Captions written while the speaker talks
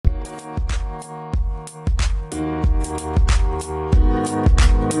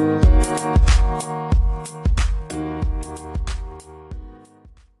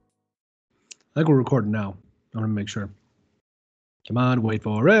think we're recording now. I want to make sure. Come on, wait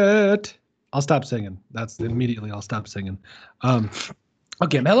for it. I'll stop singing. That's immediately I'll stop singing.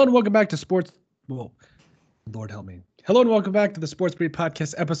 Okay, hello and welcome back to Sports. Whoa, Lord help me. Hello and welcome back to the Sports Breed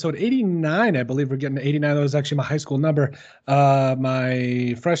Podcast, episode 89. I believe we're getting to 89. That was actually my high school number,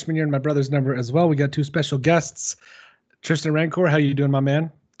 my freshman year, and my brother's number as well. We got two special guests. Tristan Rancor, how you doing, my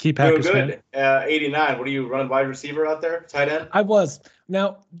man? Keep Packers doing good. 89. What are you running wide receiver out there? Tight end? I was.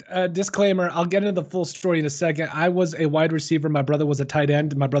 Now, disclaimer, I'll get into the full story in a second. I was a wide receiver. My brother was a tight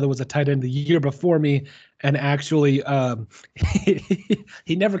end. My brother was a tight end the year before me, and actually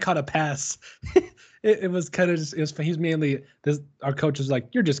he never caught a pass. It was kind of just, he's mainly this. Our coach was like,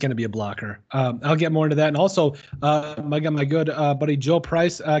 "You're just going to be a blocker." I'll get more into that, and also I got my good buddy Joe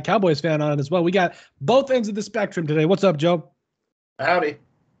Price, Cowboys fan, on it as well. We got both ends of the spectrum today. What's up, Joe? Howdy.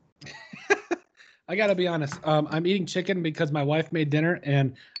 I got to be honest. I'm eating chicken because my wife made dinner,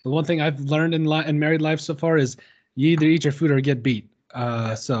 and the one thing I've learned in married life so far is you either eat your food or get beat.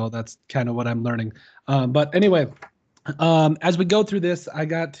 So that's kind of what I'm learning. But anyway, as we go through this, I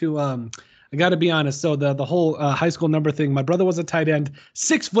got to be honest. So the whole high school number thing, my brother was a tight end,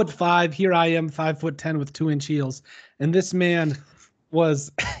 6'5". Here I am, 5'10" with 2-inch heels. And this man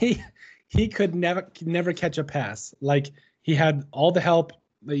was, he could never catch a pass. Like, he had all the help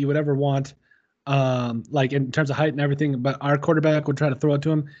that you would ever want, like in terms of height and everything. But our quarterback would try to throw it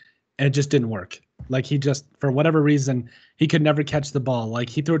to him, and it just didn't work. Like, he just, for whatever reason, he could never catch the ball. Like,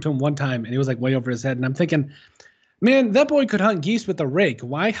 he threw it to him one time, and he was like way over his head. And I'm thinking, man, that boy could hunt geese with a rake.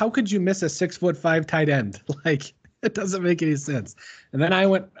 Why? How could you miss a 6'5" tight end? Like, it doesn't make any sense. And then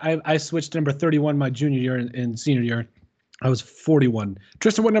I switched to number 31 my junior year and senior year. I was 41.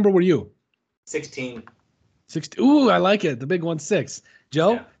 Tristan, what number were you? 16. 16. Ooh, I like it. The big 1-6.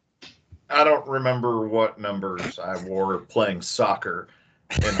 Joe? Yeah. I don't remember what numbers I wore playing soccer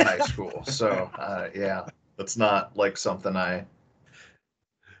in high school. So, yeah, that's not like something I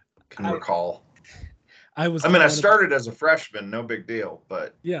can recall. I started as a freshman, no big deal,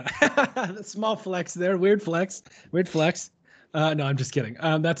 but yeah, small flex there, weird flex. No, I'm just kidding.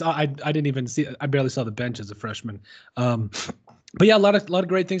 That's I didn't even see. I barely saw the bench as a freshman. But yeah, a lot of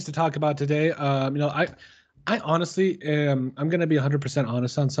great things to talk about today. I honestly am. I'm gonna be 100%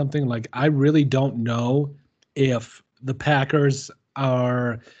 honest on something. Like, I really don't know if the Packers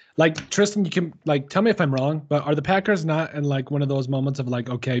are, like, Tristan, you can, like, tell me if I'm wrong, but are the Packers not in, like, one of those moments of, like,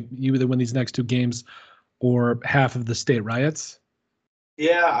 okay, you either win these next two games or half of the state riots?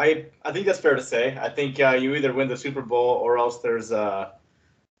 Yeah, I think that's fair to say. I think you either win the Super Bowl or else there's you're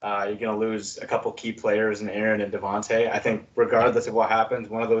going to lose a couple key players in Aaron and Devontae. I think regardless of what happens,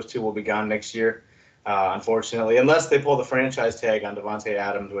 one of those two will be gone next year, unfortunately, unless they pull the franchise tag on Devontae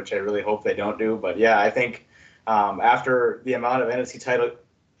Adams, which I really hope they don't do. But yeah, I think after the amount of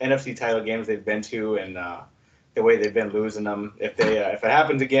NFC title games they've been to and the way they've been losing them, if it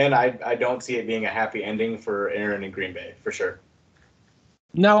happens again, I don't see it being a happy ending for Aaron and Green Bay, for sure.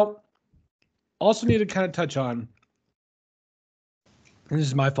 Now, also need to kind of touch on, and this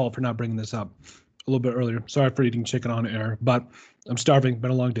is my fault for not bringing this up a little bit earlier. Sorry for eating chicken on air, but I'm starving.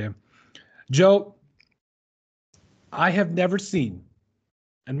 Been a long day. Joe, I have never seen,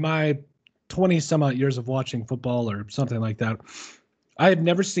 in my 20-some-odd years of watching football or something like that, I have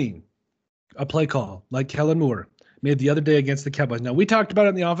never seen a play call like Kellen Moore made the other day against the Cowboys. Now, we talked about it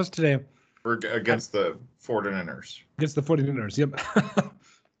in the office today. Against the 49ers. Against the 49ers, yep.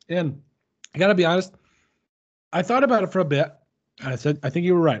 And I got to be honest, I thought about it for a bit. I said, I think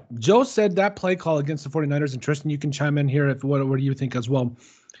you were right. Joe said that play call against the 49ers, and Tristan, you can chime in here if what do you think as well.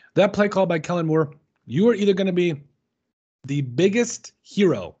 That play call by Kellen Moore, you are either going to be the biggest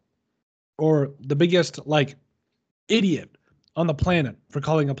hero or the biggest, like, idiot on the planet for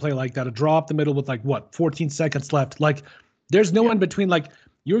calling a play like that, a draw up the middle with, like, 14 seconds left. Like, there's no in between. Like,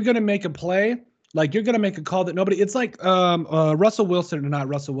 you're going to make a play, like, you're going to make a call that nobody, it's like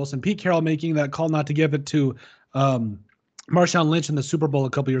Pete Carroll making that call not to give it to Marshawn Lynch in the Super Bowl a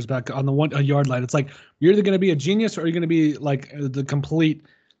couple years back on the 1 yard line. It's like, you're either going to be a genius or you're going to be like the complete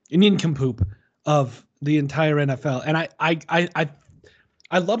nincompoop of the entire NFL. And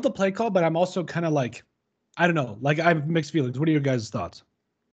I love the play call, but I'm also kind of like, I don't know, like, I have mixed feelings. What are your guys' thoughts?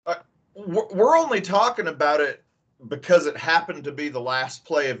 We're only talking about it because it happened to be the last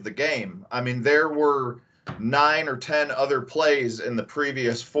play of the game. I mean, there were 9 or 10 other plays in the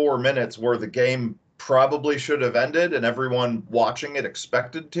previous 4 minutes where the game probably should have ended and everyone watching it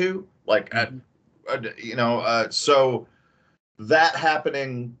expected to. Like, so that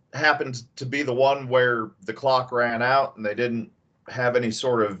happened to be the one where the clock ran out and they didn't have any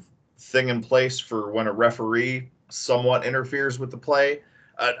sort of thing in place for when a referee somewhat interferes with the play.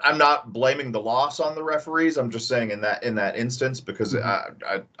 I'm not blaming the loss on the referees. I'm just saying in that instance, because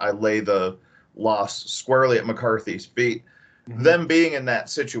I lay the loss squarely at McCarthy's feet. Them being in that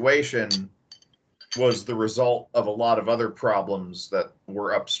situation was the result of a lot of other problems that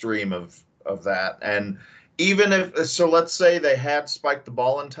were upstream of that. And even if, so let's say they had spiked the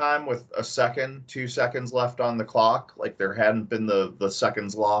ball in time with 2 seconds left on the clock, like there hadn't been the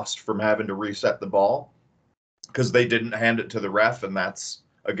seconds lost from having to reset the ball because they didn't hand it to the ref, and that's,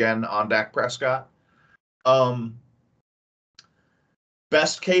 again, on Dak Prescott.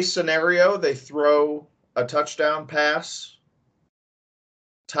 Best case scenario, they throw a touchdown pass,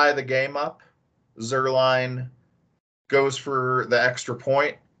 tie the game up. Zuerlein goes for the extra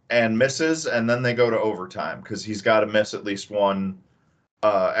point and misses, and then they go to overtime because he's got to miss at least one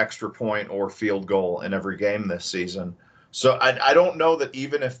extra point or field goal in every game this season. So I don't know that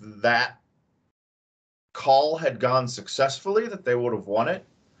even if that call had gone successfully that they would have won it.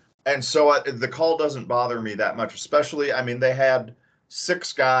 And so the call doesn't bother me that much, especially, I mean, they had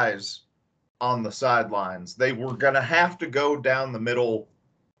 6 guys on the sidelines. They were going to have to go down the middle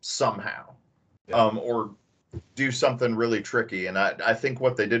somehow, or do something really tricky. And I think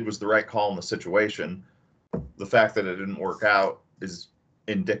what they did was the right call in the situation. The fact that it didn't work out is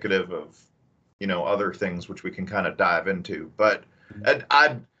indicative of, other things which we can kind of dive into. But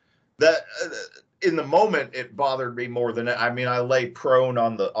in the moment, it bothered me more than I lay prone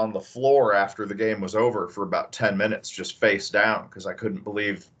on the floor after the game was over for about 10 minutes, just face down, because I couldn't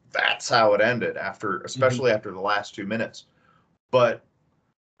believe that's how it ended especially after the last 2 minutes. But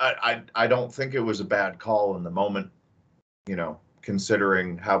I don't think it was a bad call in the moment,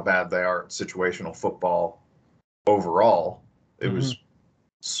 considering how bad they are at situational football overall. It was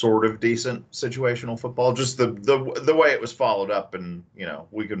sort of decent situational football, just the way it was followed up, and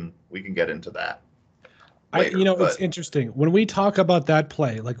we can get into that later. It's interesting when we talk about that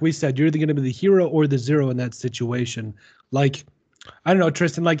play. Like we said, you're either going to be the hero or the zero in that situation. Like, I don't know,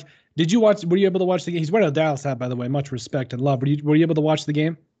 Tristan, like, were you able to watch the game? He's wearing a Dallas hat, by the way. Much respect and love. Were you able to watch the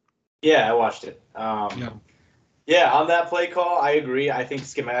game? Yeah, I watched it. Yeah, on that play call, I agree. I think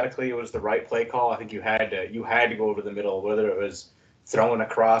schematically it was the right play call. I think you had to go over the middle, whether it was throwing a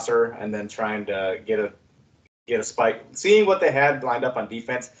crosser and then trying to get a spike. Seeing what they had lined up on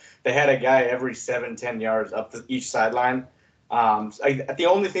defense, they had a guy every 7-10 yards up each sideline. The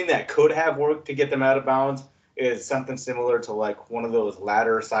only thing that could have worked to get them out of bounds is something similar to like one of those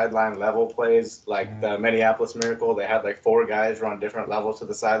ladder sideline level plays, like the Minneapolis Miracle. They had like 4 guys run different levels to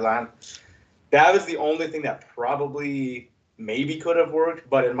the sideline. That was the only thing that probably maybe could have worked.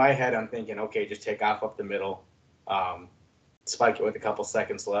 But in my head, I'm thinking, okay, just take off up the middle, spike it with a couple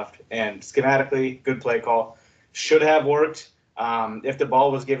seconds left. And schematically, good play call. Should have worked. If the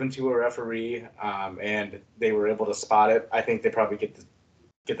ball was given to a referee and they were able to spot it, I think they probably get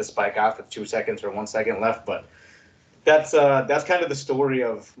the spike off with 2 seconds or 1 second left. But that's kind of the story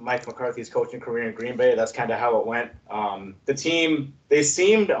of Mike McCarthy's coaching career in Green Bay. That's kind of how it went. The team, they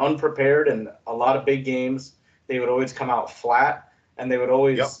seemed unprepared in a lot of big games. They would always come out flat, and they would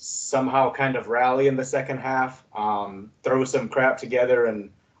always somehow kind of rally in the second half, throw some crap together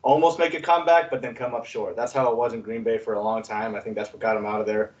and almost make a comeback, but then come up short. That's how it was in Green Bay for a long time. I think that's what got him out of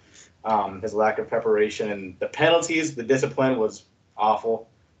there. His lack of preparation and the penalties, the discipline was awful.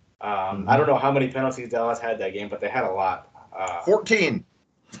 I don't know how many penalties Dallas had that game, but they had a lot. 14.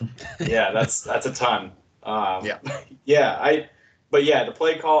 Yeah, that's a ton. The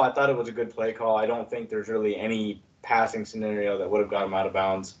play call, I thought it was a good play call. I don't think there's really any passing scenario that would have got him out of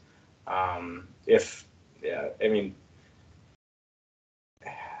bounds.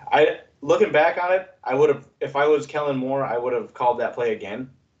 Looking back on it, I would have, if I was Kellen Moore, I would have called that play again.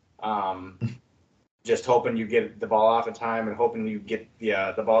 Just hoping you get the ball off in time and hoping you get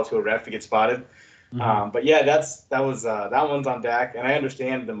the ball to a ref to get spotted. But yeah, that one's on Dak, and I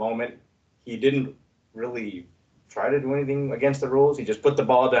understand the moment. He didn't really try to do anything against the rules. He just put the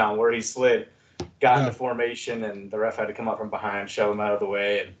ball down where he slid, got into formation, and the ref had to come up from behind, shove him out of the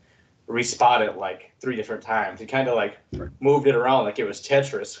way, and respot it like 3 different times. He kind of like moved it around like it was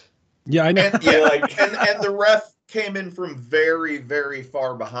Tetris. Yeah, I know. And, and the ref came in from very, very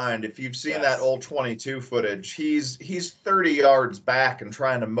far behind. If you've seen that old 22 footage, he's 30 yards back and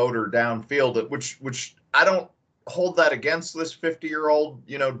trying to motor downfield, which I don't hold that against this 50-year-old,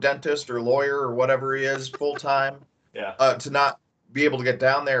 dentist or lawyer or whatever he is full time. To not be able to get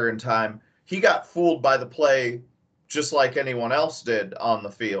down there in time. He got fooled by the play just like anyone else did on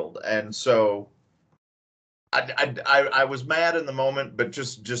the field. And so I was mad in the moment, but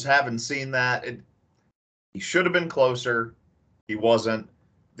just having seen that, he should have been closer. He wasn't.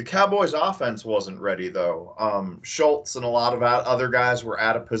 The Cowboys offense wasn't ready, though. Schultz and a lot of other guys were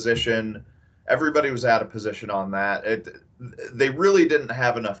out of position. Everybody was out of position on that. They really didn't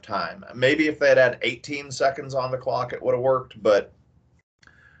have enough time. Maybe if they had 18 seconds on the clock, it would have worked, but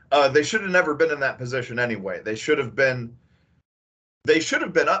they should have never been in that position anyway. They should have been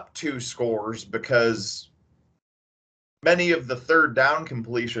up 2 scores, because many of the third down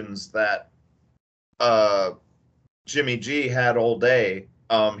completions that Jimmy G had all day,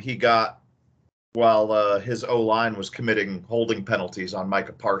 he got while his O-line was committing holding penalties on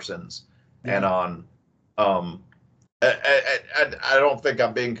Micah Parsons and on I don't think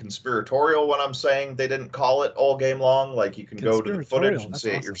I'm being conspiratorial when I'm saying they didn't call it all game long. Like, you can go to the footage and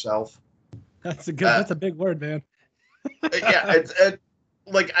see it yourself. That's a big word, man. Yeah,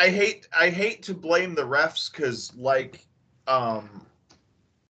 like, I hate to blame the refs, because like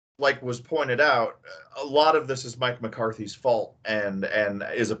was pointed out, a lot of this is Mike McCarthy's fault, and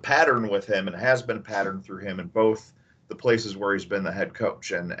is a pattern with him, and has been a pattern through him in both the places where he's been the head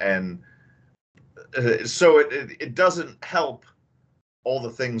coach, and so it doesn't help all the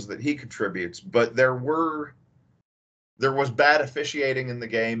things that he contributes. But there was bad officiating in the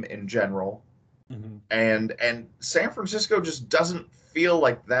game in general, and San Francisco just doesn't feel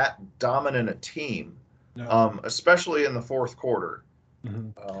like that dominant a team, especially in the fourth quarter.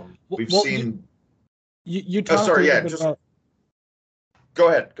 We've seen. You talked a little bit about. Go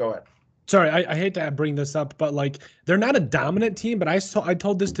ahead. Sorry, I hate to bring this up, but like, they're not a dominant team. But I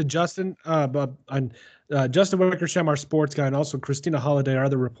told this to Justin, Justin Wickersham, our sports guy, and also Christina Holiday, our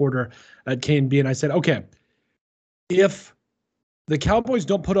other reporter at KNB, and I said, okay, if the Cowboys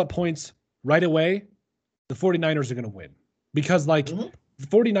don't put up points right away, the 49ers are going to win, because like the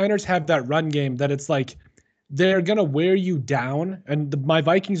 49ers have that run game that it's like they're going to wear you down, and my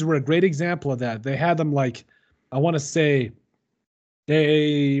Vikings were a great example of that. They had them like, I want to say,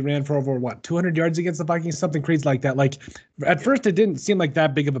 they ran for over 200 yards against the Vikings, something crazy like that. Like, at first it didn't seem like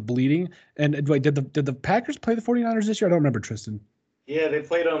that big of a bleeding. And wait, did the Packers play the 49ers this year? I don't remember, Tristan. Yeah, they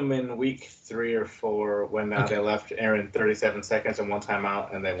played them in week 3 or 4 when they left Aaron 37 seconds and 1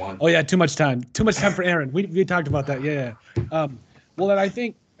 timeout, and they won. Oh yeah, too much time for Aaron. We talked about that. Yeah. Well, then I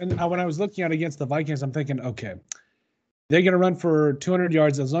think, and when I was looking at against the Vikings, I'm thinking, okay, they're going to run for 200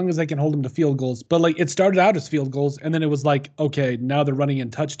 yards as long as they can hold them to field goals. But like, it started out as field goals, and then it was like, okay, now they're running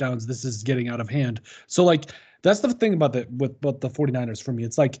in touchdowns. This is getting out of hand. So like, that's the thing about the 49ers for me.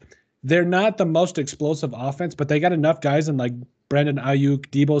 It's like, they're not the most explosive offense, but they got enough guys in like Brandon Ayuk,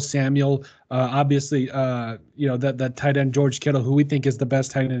 Deebo Samuel, obviously, that tight end George Kittle, who we think is the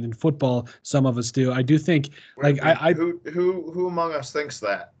best tight end in football. Some of us do. I do think, like, who among us thinks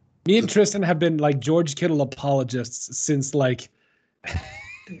that? Me and Tristan have been like George Kittle apologists since like.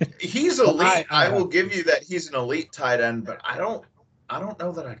 He's elite. I will give you that he's an elite tight end, but I don't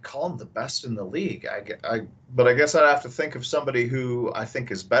know that I'd call him the best in the league. But I guess I'd have to think of somebody who I think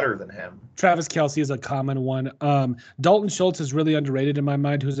is better than him. Travis Kelce is a common one. Dalton Schultz is really underrated in my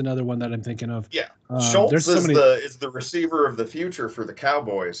mind. Who's another one that I'm thinking of? Yeah, Schultz is the receiver of the future for the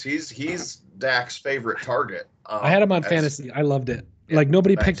Cowboys. He's Dak's favorite target. I had him on fantasy. I loved it. Yeah, like,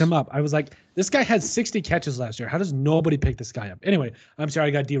 nobody picked him up. I was like, this guy had 60 catches last year. How does nobody pick this guy up? Anyway, I'm sorry,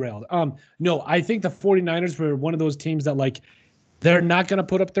 I got derailed. No, I think the 49ers were one of those teams that, like, they're not going to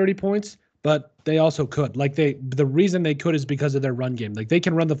put up 30 points, but they also could. Like, the reason they could is because of their run game. Like, they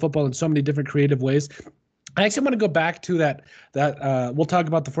can run the football in so many different creative ways. I actually want to go back to that we'll talk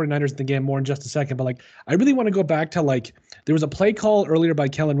about the 49ers in the game more in just a second, but like, I really want to go back to, like, there was a play call earlier by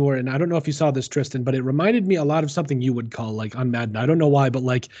Kellen Moore, and I don't know if you saw this, Tristan, but it reminded me a lot of something you would call, like, on Madden. I don't know why, but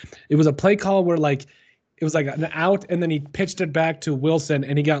like, it was a play call where, like, it was like an out, and then he pitched it back to Wilson,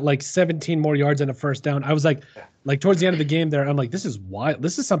 and he got like 17 more yards and a first down. I was like towards the end of the game there, I'm like, this is wild.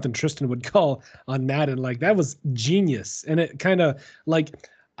 This is something Tristan would call on Madden. Like, that was genius. And it kind of, like,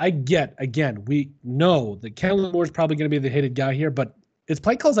 again, we know that Kellen Moore is probably going to be the hated guy here, but it's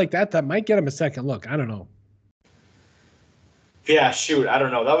play calls like that might get him a second look. I don't know. Yeah, shoot, I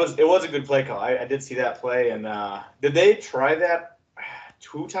don't know. It was a good play call. I did see that play, and did they try that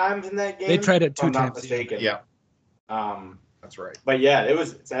 2 times in that game? They tried it 2 times. If I'm not mistaken. Yeah. That's right. But yeah,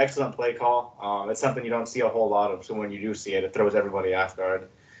 it's an excellent play call. It's something you don't see a whole lot of, so when you do see it, it throws everybody off guard.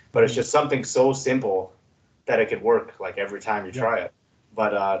 But it's just something so simple that it could work like every time you try it.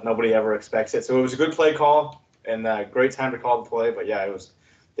 But nobody ever expects it. So it was a good play call and a great time to call the play. But yeah,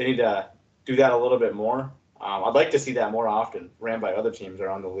 they need to do that a little bit more. I'd like to see that more often, ran by other teams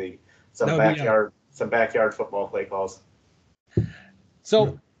around the league. Some backyard football play calls.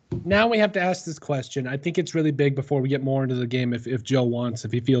 So now we have to ask this question. I think it's really big before we get more into the game. If Joe wants,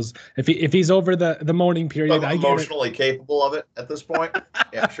 if he feels, if he's over the mourning period, I'm emotionally capable of it at this point.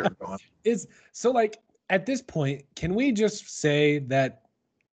 Yeah, sure. Go on. At this point, can we just say that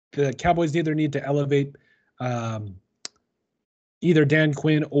the Cowboys either need to elevate either Dan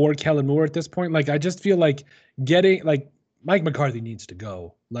Quinn or Kellen Moore at this point? Like, I just feel like Mike McCarthy needs to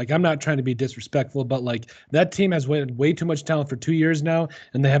go. Like, I'm not trying to be disrespectful, but like that team has way too much talent for 2 years now,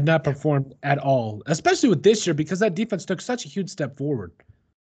 and they have not performed at all, especially with this year, because that defense took such a huge step forward.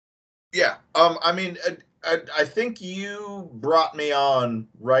 Yeah. I mean, I think you brought me on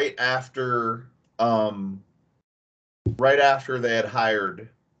right after they had hired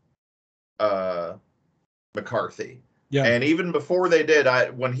McCarthy. Yeah. And even before they did,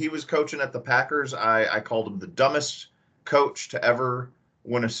 when he was coaching at the Packers, I called him the dumbest coach to ever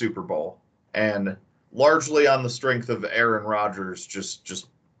win a Super Bowl, and largely on the strength of Aaron Rodgers just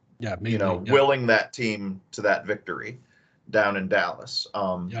willing that team to that victory down in Dallas.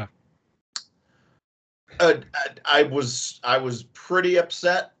 I was pretty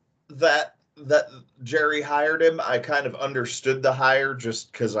upset that Jerry hired him. I kind of understood the hire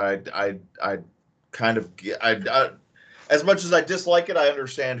just because I as much as I dislike it, I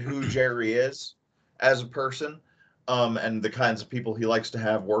understand who Jerry is as a person, and the kinds of people he likes to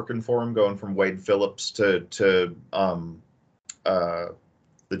have working for him, going from Wade Phillips to the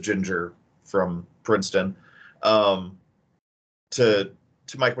ginger from Princeton, to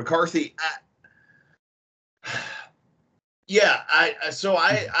Mike McCarthy.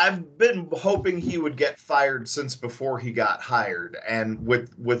 I've been hoping he would get fired since before he got hired, and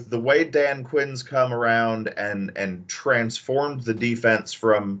with the way Dan Quinn's come around and transformed the defense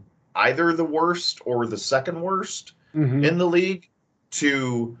from either the worst or the second worst in the league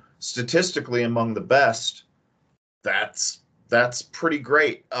to statistically among the best, that's pretty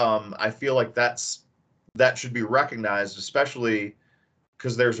great. I feel like that should be recognized, especially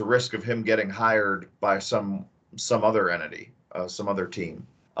because there's a risk of him getting hired by some other entity, some other team.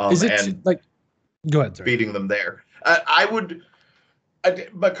 Is it go ahead, sorry. Beating them there?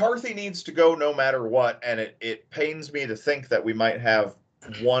 McCarthy needs to go no matter what, and it pains me to think that we might have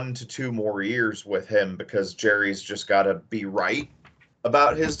 1 to 2 more years with him because Jerry's just got to be right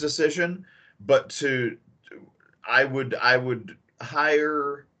about his decision. But I would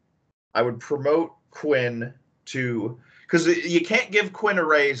promote Quinn to. Because you can't give Quinn a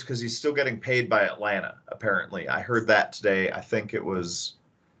raise because he's still getting paid by Atlanta, apparently. I heard that today. I think it was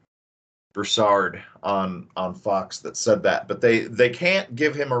Broussard on Fox that said that. But they can't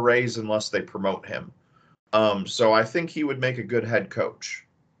give him a raise unless they promote him. So I think he would make a good head coach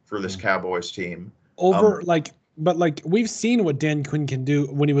for this Cowboys team. But we've seen what Dan Quinn can do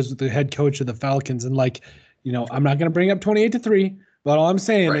when he was the head coach of the Falcons. And I'm not going to bring up 28-3. But all I'm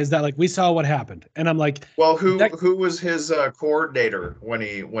saying is that we saw what happened, and I'm like, well, who was his coordinator when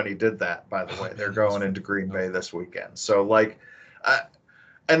he did that? By the way, they're going into Green Bay this weekend, so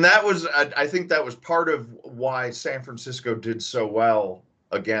and that was I think that was part of why San Francisco did so well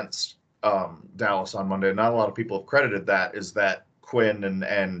against Dallas on Monday. Not a lot of people have credited that is that Quinn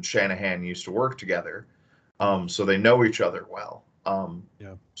and Shanahan used to work together, so they know each other well.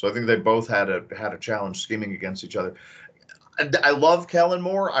 So I think they both had a challenge scheming against each other. I love Kellen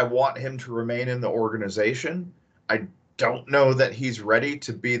Moore. I want him to remain in the organization. I don't know that he's ready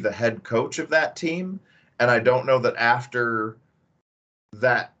to be the head coach of that team. And I don't know that after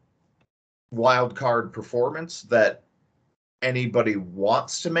that wild card performance that anybody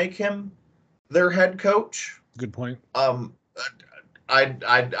wants to make him their head coach. Good point. I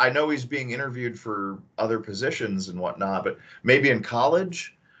know he's being interviewed for other positions and whatnot, but maybe in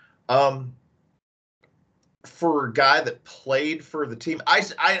college. For a guy that played for the team, I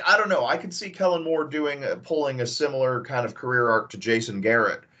don't know. I could see Kellen Moore pulling a similar kind of career arc to Jason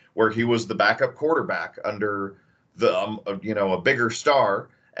Garrett, where he was the backup quarterback under a bigger star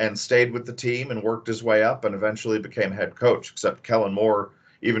and stayed with the team and worked his way up and eventually became head coach. Except Kellen Moore,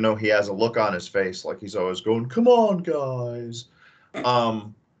 even though he has a look on his face like he's always going, "Come on, guys,"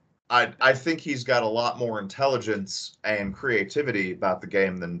 I think he's got a lot more intelligence and creativity about the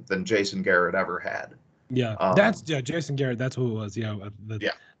game than Jason Garrett ever had. Yeah, Jason Garrett. That's who it was.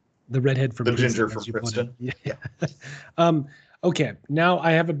 The redhead from the ginger from Princeton. Yeah. Okay. Now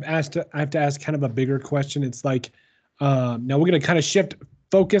I have to ask kind of a bigger question. It's now we're gonna kind of shift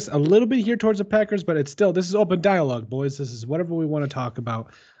focus a little bit here towards the Packers, but this is open dialogue, boys. This is whatever we want to talk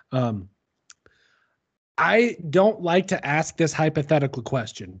about. I don't like to ask this hypothetical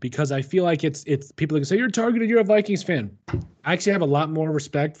question because I feel like it's people can say you're targeted. You're a Vikings fan. I actually have a lot more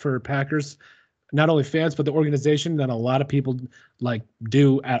respect for Packers not only fans, but the organization than a lot of people like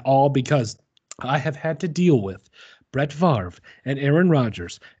do at all, because I have had to deal with Brett Favre and Aaron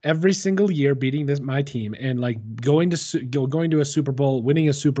Rodgers every single year beating my team and like going to a Super Bowl, winning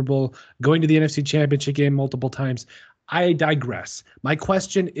a Super Bowl, going to the NFC Championship game multiple times. I digress. My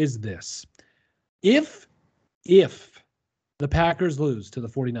question is this. If the Packers lose to the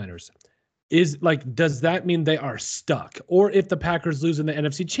 49ers, does that mean they are stuck? Or if the Packers lose in the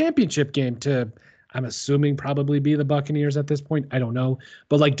NFC Championship game to, I'm assuming probably be the Buccaneers at this point, I don't know.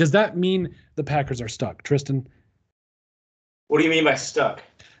 But like, does that mean the Packers are stuck? Tristan? What do you mean by stuck?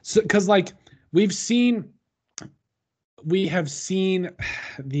 So, because like we have seen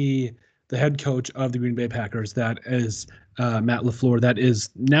the head coach of the Green Bay Packers, that is Matt LaFleur, that is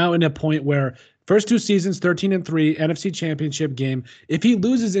now in a point where first 2 seasons, 13-3, NFC Championship game. If he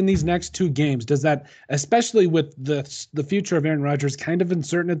loses in these next 2 games, does that, especially with the future of Aaron Rodgers kind of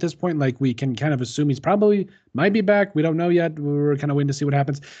uncertain at this point, like we can kind of assume he's probably might be back. We don't know yet. We're kind of waiting to see what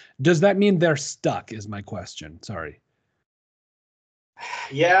happens. Does that mean they're stuck is my question. Sorry.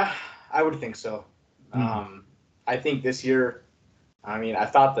 Yeah, I would think so. I think this year, I mean, I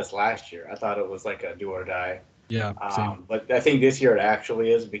thought this last year. I thought it was like a do or die. Yeah, same. But I think this year it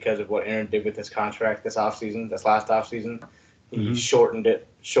actually is because of what Aaron did with his contract this last offseason. He shortened it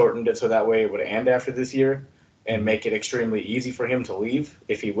so that way it would end after this year and make it extremely easy for him to leave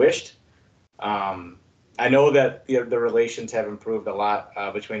if he wished. I know that the relations have improved a lot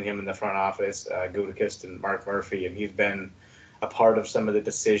between him and the front office, Gutekunst and Mark Murphy, and he's been a part of some of the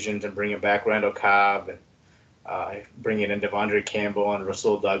decisions and bringing back Randall Cobb and bringing in Devondre Campbell and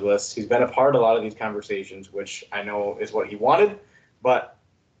Rasul Douglas. He's been a part of a lot of these conversations, which I know is what he wanted, but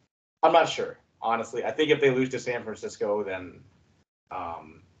I'm not sure, honestly. I think if they lose to San Francisco, then,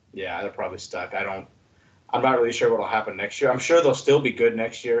 they're probably stuck. I'm not really sure what will happen next year. I'm sure they'll still be good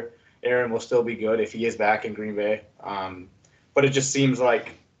next year. Aaron will still be good if he is back in Green Bay. But it just seems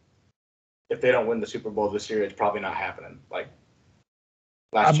like if they don't win the Super Bowl this year, it's probably not happening. Like,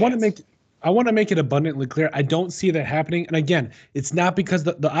 I want to make it abundantly clear. I don't see that happening. And again, it's not because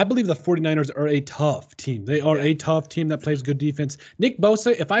I believe the 49ers are a tough team. They are a tough team that plays good defense. Nick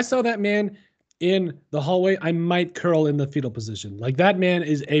Bosa, if I saw that man in the hallway, I might curl in the fetal position. Like, that man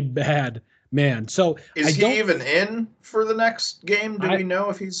is a bad man. So is he even in for the next game? Do we know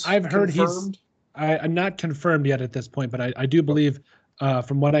if he's I've heard confirmed? I'm not confirmed yet at this point, but I do believe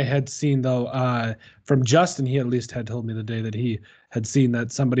from what I had seen, though, from Justin, he at least had told me the day that he had seen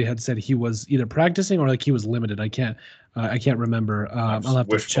that somebody had said he was either practicing or like he was limited. I can't remember. I'll have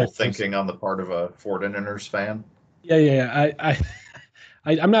to check. Wishful thinking on the part of a 49ers fan. Yeah.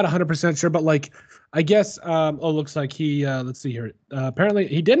 I'm not 100% sure, but like, I guess. Looks like he. Let's see here. Apparently,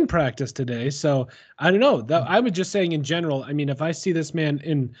 he didn't practice today, so I don't know. I was just saying in general. I mean, if I see this man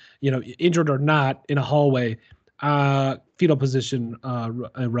injured or not in a hallway, fetal position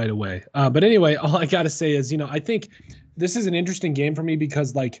right away. But anyway, all I got to say is, I think this is an interesting game for me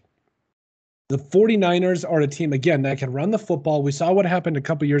because, like, the 49ers are a team, again, that can run the football. We saw what happened a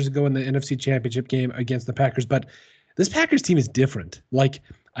couple years ago in the NFC Championship game against the Packers, but this Packers team is different. Like,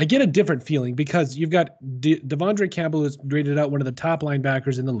 I get a different feeling because you've got Devondre Campbell, who's graded out one of the top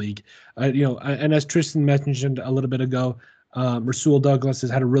linebackers in the league. And as Tristan mentioned a little bit ago, Rasul Douglas has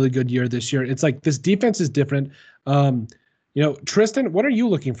had a really good year this year. It's like this defense is different. Tristan, what are you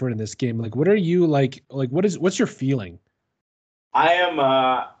looking for in this game? Like, what are you like what's your feeling?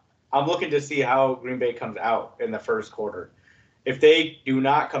 I'm looking to see how Green Bay comes out in the first quarter. If they do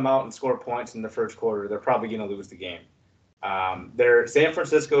not come out and score points in the first quarter, they're probably going to lose the game. San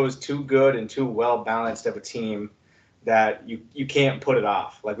Francisco is too good and too well balanced of a team that you can't put it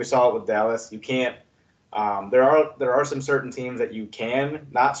off. Like we saw it with Dallas, you can't. There are some certain teams that you can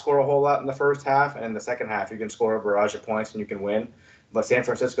not score a whole lot in the first half, and in the second half you can score a barrage of points and you can win. But San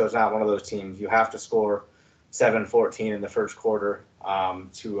Francisco is not one of those teams. You have to score 7-14 in the first quarter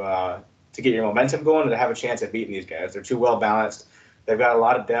to get your momentum going and to have a chance at beating these guys. They're too well balanced. They've got a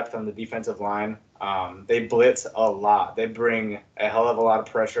lot of depth on the defensive line. They blitz a lot. They bring a hell of a lot of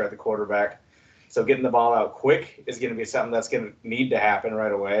pressure at the quarterback. So getting the ball out quick is going to be something that's going to need to happen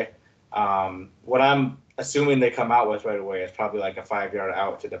right away. What I'm assuming they come out with right away is probably like a 5-yard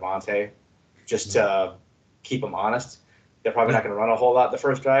out to Devontae, just to keep them honest. They're probably not going to run a whole lot the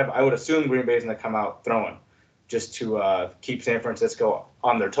first drive. I would assume Green Bay's going to come out throwing, just to keep San Francisco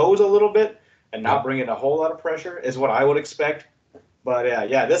on their toes a little bit and not bring in a whole lot of pressure is what I would expect. But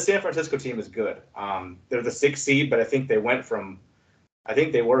this San Francisco team is good. They're the 6th seed, but I think they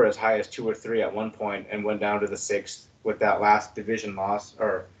were as high as 2 or 3 at one point and went down to the 6th with that last division loss,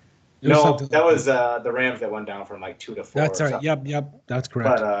 or No, that was the Rams that went down from like 2-4. That's right. Yep. That's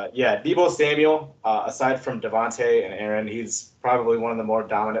correct. But yeah, Deebo Samuel, aside from Devontae and Aaron, he's probably one of the more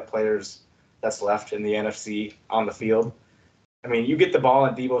dominant players that's left in the NFC on the field. I mean, you get the ball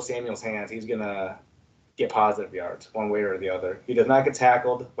in Deebo Samuel's hands, he's gonna get positive yards one way or the other. He does not get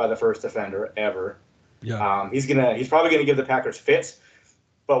tackled by the first defender ever. Yeah. He's probably gonna give the Packers fits.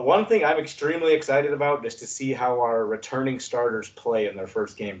 But one thing I'm extremely excited about is to see how our returning starters play in their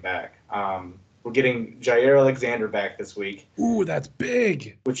first game back. We're getting Jair Alexander back this week. Ooh, that's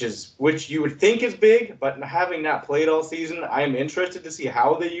big. Which you would think is big, but having not played all season, I am interested to see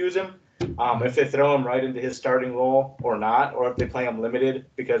how they use him. If they throw him right into his starting role or not, or if they play him limited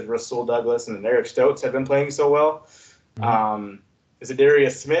because Rasul Douglas and Eric Stokes have been playing so well.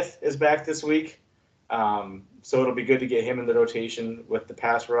 Zadarius Smith is back this week. So it'll be good to get him in the rotation with the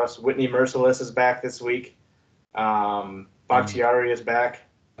pass rush. Whitney Merciless is back this week. Bakhtiari is back.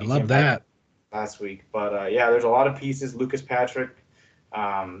 I love that. Last week. But, yeah, there's a lot of pieces. Lucas Patrick.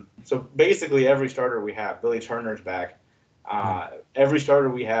 So basically every starter we have. Billy Turner's back. Every starter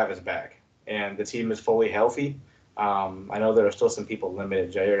we have is back. And the team is fully healthy. I know there are still some people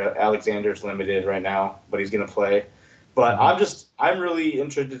limited. Jair Alexander's limited right now, but he's going to play. But I'm really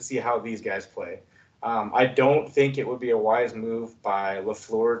interested to see how these guys play. I don't think it would be a wise move by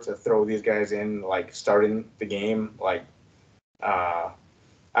LaFleur to throw these guys in, like, starting the game. Like, I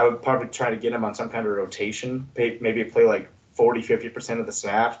would probably try to get them on some kind of rotation, maybe play, like, 40-50% of the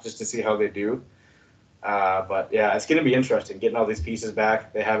snaps just to see how they do. But, yeah, it's going to be interesting getting all these pieces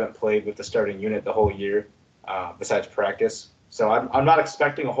back. They haven't played with the starting unit the whole year besides practice. So I'm not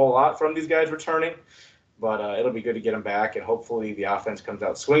expecting a whole lot from these guys returning, but it'll be good to get them back, and hopefully the offense comes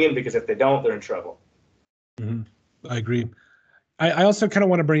out swinging, because if they don't, they're in trouble. I agree. I also kind of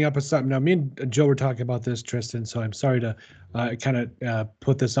want to bring up something. Now, me and Joe were talking about this, Tristan, so I'm sorry to kind of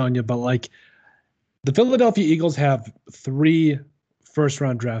put this on you, but like the Philadelphia Eagles have 3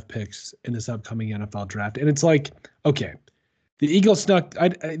 first-round draft picks in this upcoming NFL draft, and it's like, okay, the Eagles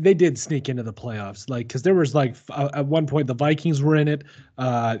they did sneak into the playoffs, like, because there was like at one point the Vikings were in it,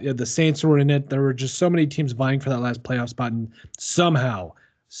 the Saints were in it. There were just so many teams vying for that last playoff spot, and somehow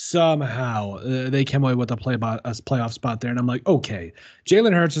they came away with a playoff spot there. And I'm like, okay,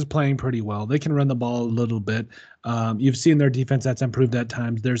 Jalen Hurts is playing pretty well. They can run the ball a little bit. You've seen their defense that's improved at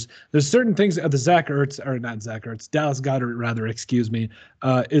times. There's certain things. The Dallas Goedert, rather, excuse me,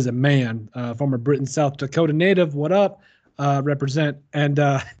 is a man, former Britain, South Dakota native. What up? Represent. And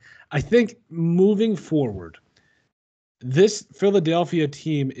I think moving forward, this Philadelphia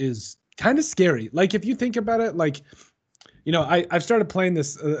team is kind of scary. Like, if you think about it, like, you know, I've started playing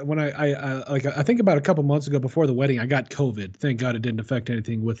this when I think about a couple months ago before the wedding. I got COVID. Thank God it didn't affect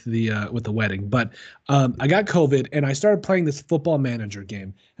anything with the wedding. But I got COVID, and I started playing this Football Manager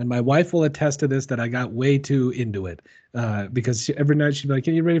game. And my wife will attest to this, that I got way too into it because every night she'd be like,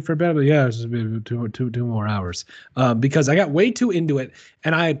 "Are you ready for bed?" But yeah, it's just maybe two more hours because I got way too into it,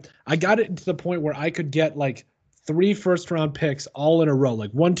 and I got it to the point where I could get like 3 first-round picks all in a row,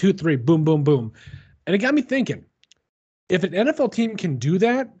 like 1, 2, 3, boom, boom, boom, and it got me thinking. If an NFL team can do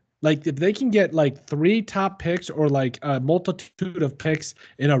that, like if they can get like 3 top picks or like a multitude of picks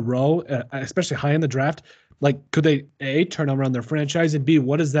in a row, especially high in the draft, like could they A, turn around their franchise, and B,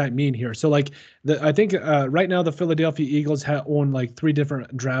 what does that mean here? So like I think right now the Philadelphia Eagles own like 3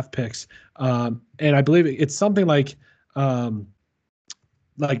 different draft picks, and I believe it's something like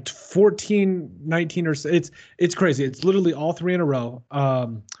 14, 19 or so. It's crazy. It's literally all 3 in a row.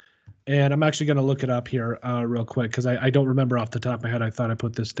 And I'm actually going to look it up here real quick because I don't remember off the top of my head. I thought I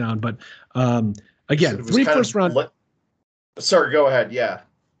put this down. But again, 3 first round. Sorry, go ahead. Yeah.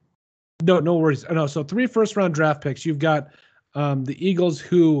 No worries. No, so 3 first round draft picks. You've got the Eagles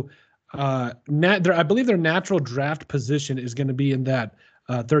who I believe their natural draft position is going to be in that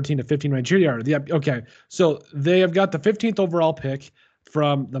 13 to 15 range. Here you are. Yep. Okay. So they have got the 15th overall pick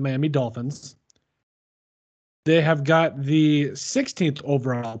from the Miami Dolphins. They have got the 16th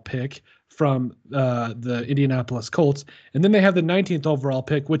overall pick from the Indianapolis Colts. And then they have the 19th overall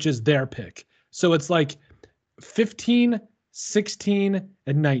pick, which is their pick. So it's like 15, 16,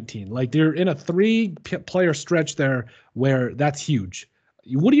 and 19. Like they're in a 3-player stretch there where that's huge.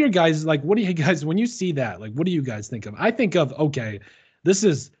 What do you guys, when you see that, like, what do you guys think of? I think of, okay, this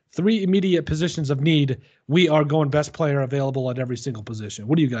is 3 immediate positions of need. We are going best player available at every single position.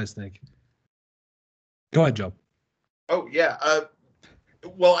 What do you guys think? Go ahead, Joe. Oh, yeah.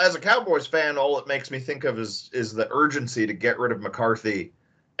 Well, as a Cowboys fan, all it makes me think of is the urgency to get rid of McCarthy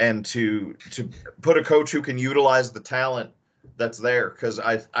and to put a coach who can utilize the talent that's there. Because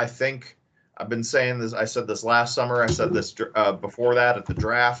I think I've been saying this. I said this last summer. I said this before that at the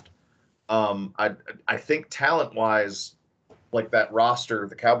draft. I think talent-wise, like that roster,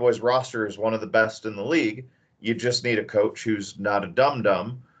 the Cowboys roster is one of the best in the league. You just need a coach who's not a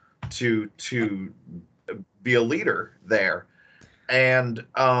dum-dum to be a leader there. And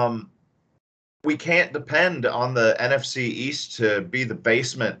we can't depend on the NFC East to be the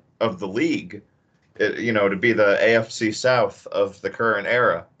basement of the league, to be the AFC South of the current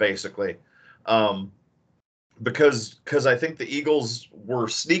era, basically. Because I think the Eagles were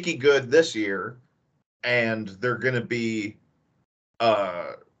sneaky good this year, and they're going to be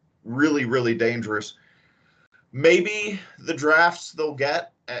really, really dangerous. Maybe the drafts they'll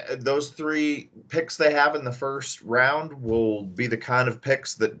get, those 3 picks they have in the first round will be the kind of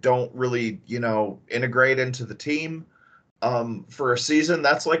picks that don't really, integrate into the team for a season.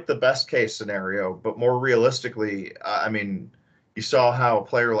 That's like the best case scenario. But more realistically, you saw how a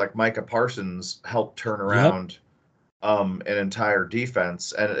player like Micah Parsons helped turn around an entire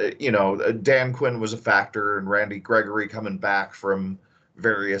defense. And, Dan Quinn was a factor, and Randy Gregory coming back from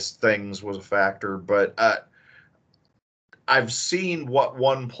various things was a factor. But I've seen what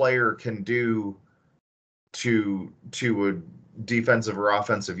one player can do to a defensive or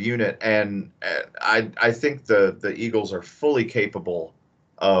offensive unit, and I think the Eagles are fully capable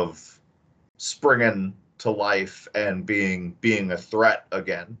of springing to life and being a threat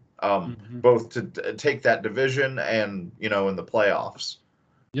again, both to take that division and in the playoffs.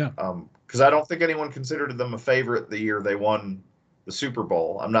 Yeah. Because I don't think anyone considered them a favorite the year they won the Super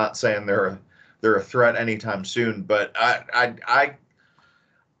Bowl. I'm not saying they're a threat anytime soon, but I'm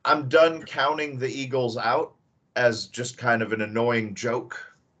done counting the Eagles out as just kind of an annoying joke,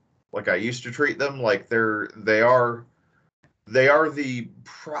 like I used to treat them. Like they are the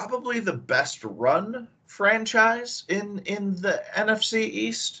probably the best run franchise in the NFC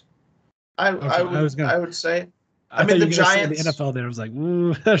East. I would say. I mean, the Giants. The NFL there was like,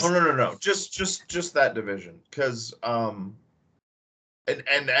 no. Just that division, because and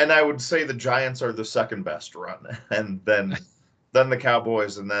I would say the Giants are the second best run, and then the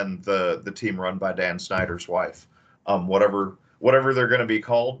Cowboys, and then the team run by Dan Snyder's wife, whatever they're going to be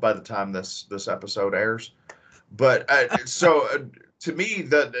called by the time this episode airs. But to me,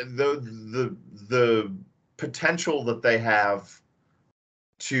 the potential that they have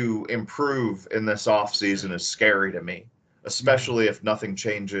to improve in this offseason is scary to me, especially if nothing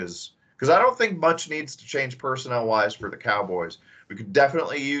changes, because I don't think much needs to change personnel wise for the Cowboys. We could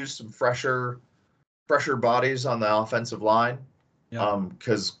definitely use some fresher bodies on the offensive line.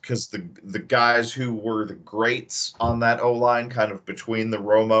 Because the guys who were the greats on that O-line, kind of between the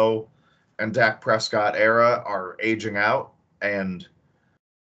Romo and Dak Prescott era, are aging out. And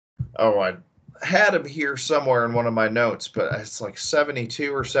I had him here somewhere in one of my notes, but it's like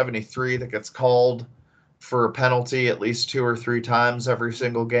 72 or 73 that gets called for a penalty at least 2 or 3 times every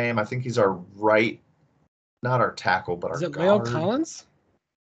single game. I think he's our not our tackle, but our guard. Is it Leo Collins?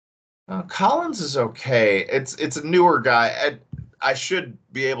 Collins is okay. It's a newer guy. I should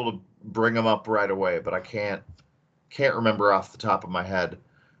be able to bring him up right away, but I can't remember off the top of my head.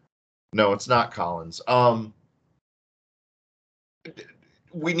 No, it's not Collins.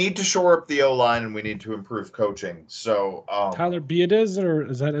 We need to shore up the O-line, and we need to improve coaching. So Tyler Beatis, or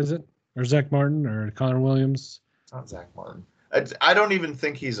is it? Or Zach Martin, or Connor Williams? It's not Zach Martin. I don't even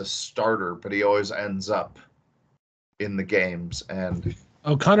think he's a starter, but he always ends up in the games. And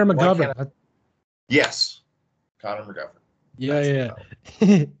Connor McGovern. Yes, Connor McGovern. Yeah.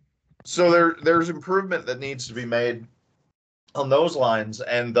 So there's improvement that needs to be made on those lines,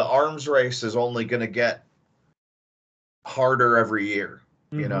 and the arms race is only going to get harder every year.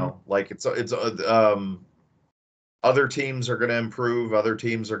 Like it's other teams are going to improve, other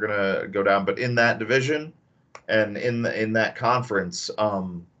teams are going to go down, but in that division and in that conference,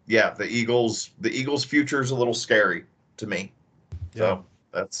 the Eagles' future is a little scary to me. Yeah. So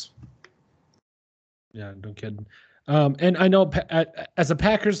that's. Yeah, no kidding. And I know as a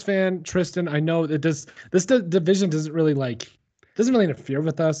Packers fan, Tristan, I know that this division doesn't really interfere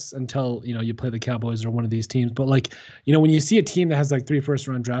with us until you play the Cowboys or one of these teams. But when you see a team that has 3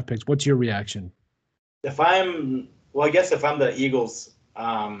 first-round draft picks, what's your reaction? If I'm the Eagles,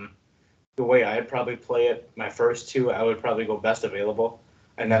 the way I'd probably play it, my first 2, I would probably go best available,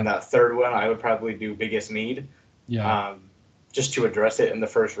 and then that third one, I would probably do biggest need. Yeah. Just to address it in the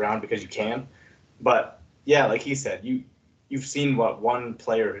first round because you can, but. Yeah, like he said, you've seen what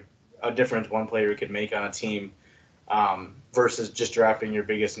a difference one player could make on a team versus just drafting your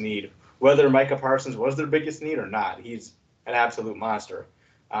biggest need. Whether Micah Parsons was their biggest need or not, he's an absolute monster.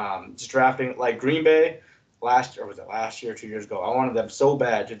 Just drafting like Green Bay last year, 2 years ago, I wanted them so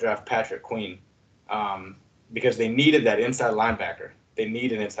bad to draft Patrick Queen because they needed that inside linebacker. they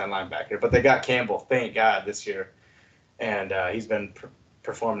need an inside linebacker. But they got Campbell, thank God, this year, and he's been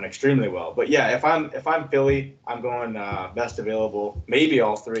performing extremely well. But yeah, if I'm Philly, I'm going best available, maybe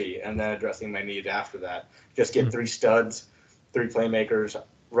all three, and then addressing my needs after that. Just get three studs, three playmakers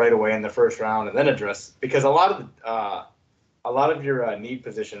right away in the first round, and then address, because a lot of your need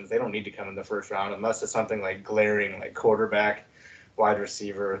positions, they don't need to come in the first round unless it's something like glaring, like quarterback, wide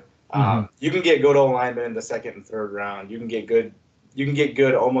receiver. You can get good O linemen in the second and third round. You can get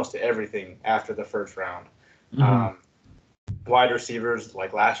good almost everything after the first round. Wide receivers,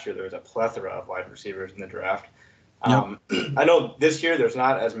 like last year, there was a plethora of wide receivers in the draft. I know this year there's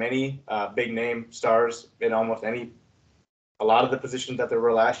not as many big name stars in a lot of the positions that there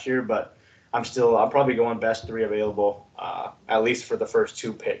were last year, but I'm probably going best three available, at least for the first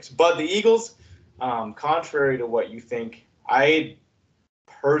two picks. But the Eagles, contrary to what you think, I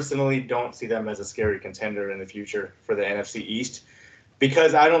personally don't see them as a scary contender in the future for the NFC East,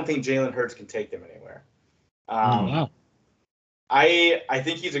 because I don't think Jalen Hurts can take them anywhere. Wow. I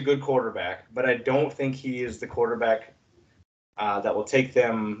think he's a good quarterback, but I don't think he is the quarterback that will take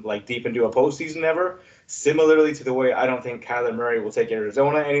them like deep into a postseason ever. Similarly to the way I don't think Kyler Murray will take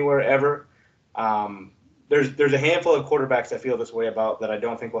Arizona anywhere ever. There's a handful of quarterbacks I feel this way about that I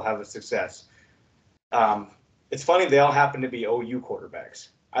don't think will have a success. It's funny, they all happen to be OU quarterbacks.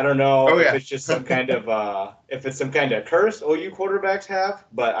 I don't know if it's just some kind of curse OU quarterbacks have,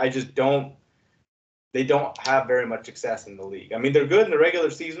 but I just don't. They don't have very much success in the league. I mean, they're good in the regular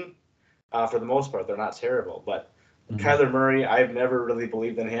season for the most part. They're not terrible, but Kyler Murray, I've never really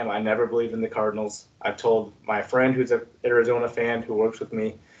believed in him. I never believed in the Cardinals. I've told my friend who's an Arizona fan who works with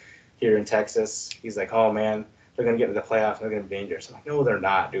me here in Texas, he's like, oh man, they're going to get to the playoffs and they're going to be dangerous. I'm like, no, they're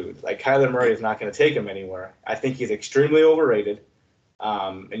not, dude. Like, Kyler Murray is not going to take him anywhere. I think he's extremely overrated,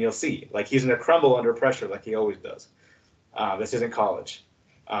 and you'll see. Like, he's going to crumble under pressure like he always does. This isn't college.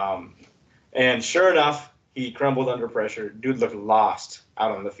 And sure enough, he crumbled under pressure. Dude looked lost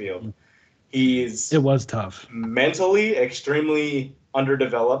out on the field. It was tough. Mentally extremely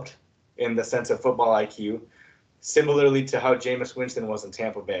underdeveloped in the sense of football IQ, similarly to how Jameis Winston was in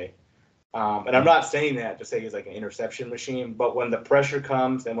Tampa Bay. And I'm not saying that to say he's like an interception machine, but when the pressure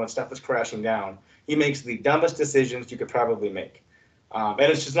comes and when stuff is crashing down, he makes the dumbest decisions you could probably make. And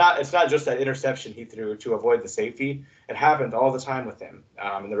it's not just that interception he threw to avoid the safety. It happened all the time with him.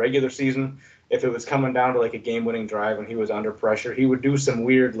 In the regular season, if it was coming down to like a game-winning drive and he was under pressure, he would do some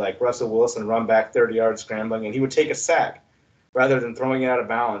weird like Russell Wilson run back 30 yards scrambling, and he would take a sack rather than throwing it out of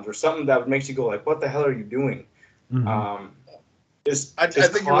bounds or something that makes you go like, what the hell are you doing? I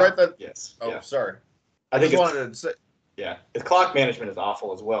think you're right that. Yes. Oh, yeah. Sorry. I just wanted to say. Yeah, his clock management is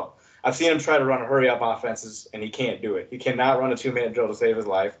awful as well. I've seen him try to run hurry-up offenses, and he can't do it. He cannot run a 2-minute drill to save his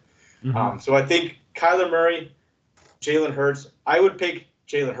life. So I think Kyler Murray, Jalen Hurts, I would pick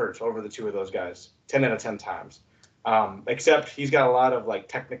Jalen Hurts over the two of those guys 10 out of 10 times. Except he's got a lot of like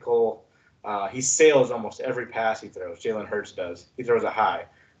technical. He sails almost every pass he throws. Jalen Hurts does. He throws it high.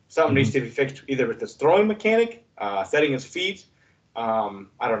 Something needs to be fixed either with his throwing mechanic, setting his feet. I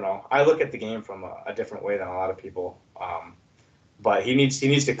don't know. I look at the game from a different way than a lot of people. But he needs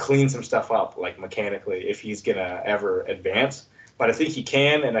to clean some stuff up, like mechanically, if he's gonna ever advance. But I think he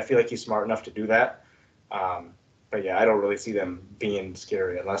can, and I feel like he's smart enough to do that. But yeah, I don't really see them being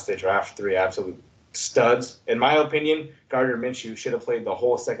scary unless they draft three absolute studs. In my opinion, Gardner Minshew should have played the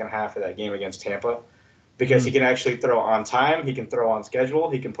whole second half of that game against Tampa, because he can actually throw on time, he can throw on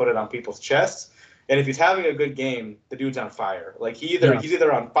schedule, he can put it on people's chests, and if he's having a good game, the dude's on fire. Like he's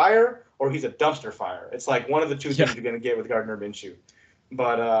either on fire or he's a dumpster fire. It's like one of the two things you're going to get with Gardner Minshew.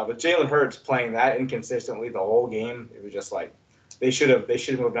 But with Jalen Hurts playing that inconsistently the whole game, it was just like they should have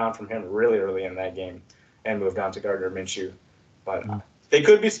moved on from him really early in that game and moved on to Gardner Minshew. But they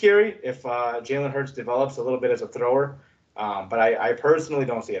could be scary if Jalen Hurts develops a little bit as a thrower. But I personally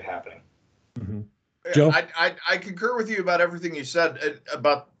don't see it happening. Joe? I concur with you about everything you said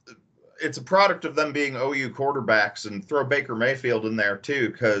about it's a product of them being OU quarterbacks, and throw Baker Mayfield in there too,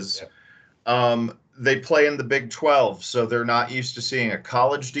 because they play in the Big 12, so they're not used to seeing a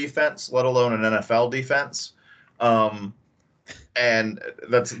college defense, let alone an NFL defense. And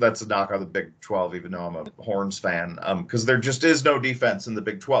that's a knock on the Big 12, even though I'm a Horns fan, because there just is no defense in the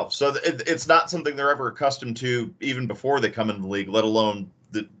Big 12. So it's not something they're ever accustomed to, even before they come into the league, let alone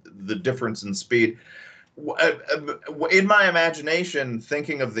the difference in speed. In my imagination,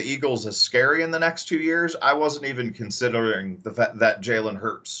 thinking of the Eagles as scary in the next 2 years, I wasn't even considering the fact that Jalen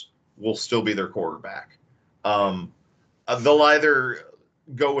Hurts will still be their quarterback. They'll either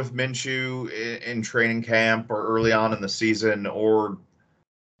go with Minshew in training camp or early on in the season, or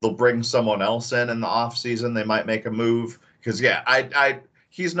they'll bring someone else in the offseason. They might make a move, Because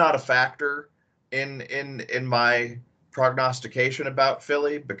he's not a factor in my prognostication about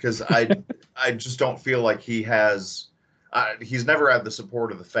Philly, because I just don't feel like he has. He's never had the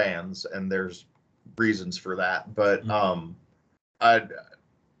support of the fans, and there's reasons for that. But I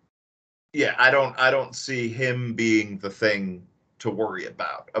don't see him being the thing to worry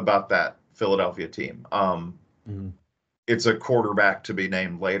about that Philadelphia team. It's a quarterback to be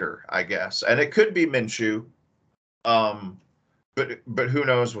named later, I guess, and it could be Minshew. But who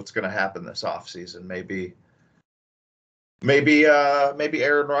knows what's going to happen this offseason? Maybe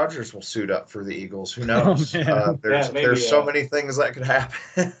Aaron Rodgers will suit up for the Eagles. Who knows? There's so many things that could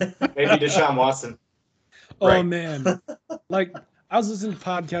happen. Maybe Deshaun Watson. Oh right. Man, like I was listening to a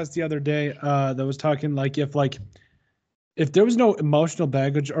podcast the other day that was talking like if there was no emotional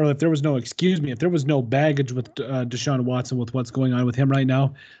baggage, or if there was no baggage with Deshaun Watson with what's going on with him right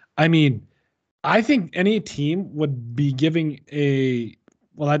now, I mean, I think any team would be giving clearly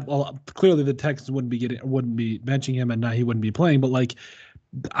the Texans wouldn't be benching him, and he wouldn't be playing. But like,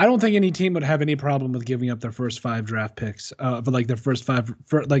 I don't think any team would have any problem with giving up their first 5 draft picks for like their first 5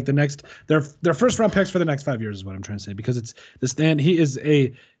 for like their first round picks for the next 5 years is what I'm trying to say, because it's the stand. He is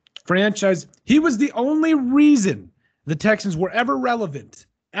a franchise. He was the only reason the Texans were ever relevant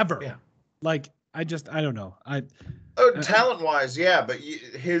ever. Yeah. Like I don't know. Talent wise, yeah, but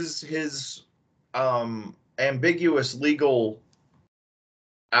his ambiguous legal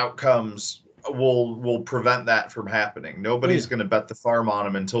outcomes will prevent that from happening. Nobody's going to bet the farm on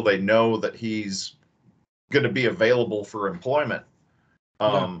him until they know that he's going to be available for employment.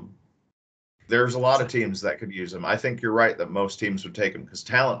 There's a lot of teams that could use him. I think you're right that most teams would take him because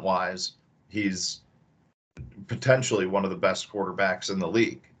talent-wise, he's potentially one of the best quarterbacks in the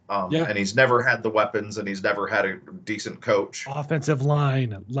league. And he's never had the weapons, and he's never had a decent coach. Offensive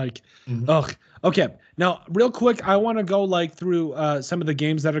line, like, okay. Now, real quick, I want to go like through some of the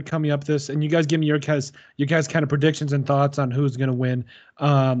games that are coming up and you guys give me your guys kind of predictions and thoughts on who's going to win,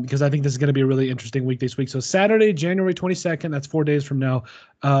 because I think this is going to be a really interesting week this week. So Saturday, January 22nd, that's 4 days from now,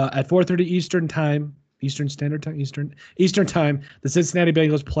 at 4:30 Eastern time. Eastern Standard Time, Eastern Time, the Cincinnati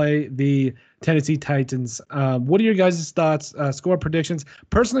Bengals play the Tennessee Titans. What are your guys' thoughts? Score predictions.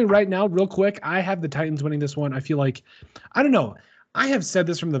 Personally, right now, real quick, I have the Titans winning this one. I feel like, I don't know. I have said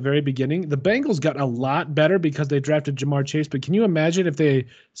this from the very beginning. The Bengals got a lot better because they drafted Jamar Chase, but can you imagine if they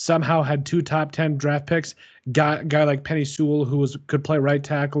somehow had 2 top 10 draft picks, guy like Penny Sewell, who could play right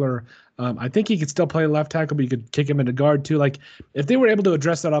tackle, or I think he could still play left tackle, but you could kick him into guard too. Like if they were able to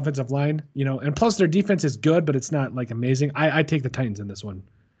address that offensive line, and plus their defense is good, but it's not like amazing. I take the Titans in this one.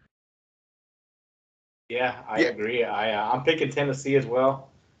 Yeah, I agree. I'm picking Tennessee as well,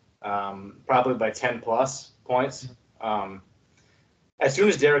 probably by 10 plus points. As soon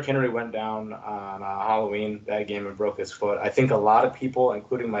as Derrick Henry went down on Halloween that game and broke his foot, I think a lot of people,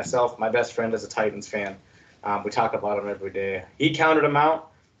 including myself, my best friend is a Titans fan. We talk about him every day. He counted him out.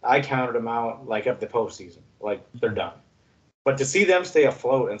 I counted them out like up the postseason, like they're done. But to see them stay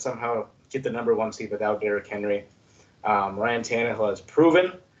afloat and somehow get the number 1 seed without Derrick Henry, Ryan Tannehill has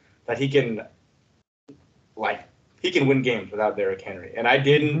proven that he can win games without Derrick Henry, and I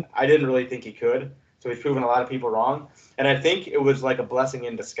didn't really think he could. So he's proven a lot of people wrong, and I think it was like a blessing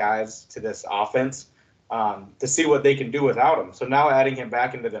in disguise to this offense to see what they can do without him. So now adding him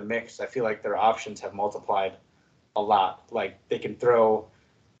back into the mix, I feel like their options have multiplied a lot. Like they can throw.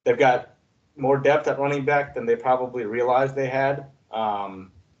 They've got more depth at running back than they probably realized they had.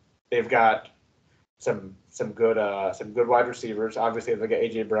 They've got some good wide receivers. Obviously, they got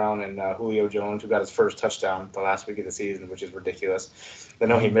A.J. Brown and Julio Jones, who got his first touchdown the last week of the season, which is ridiculous. I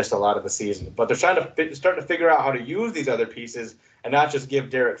know he missed a lot of the season, but they're starting to figure out how to use these other pieces and not just give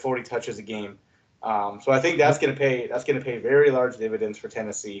Derrick 40 touches a game. So I think that's going to pay very large dividends for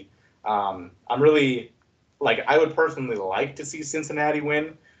Tennessee. I'm really I would personally like to see Cincinnati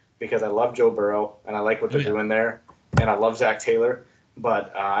win, because I love Joe Burrow and I like what they're doing there, and I love Zach Taylor.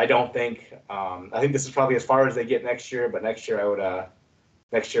 But I don't think I think this is probably as far as they get next year. But next year I would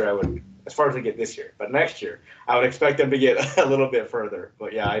as far as they get this year. But next year I would expect them to get a little bit further.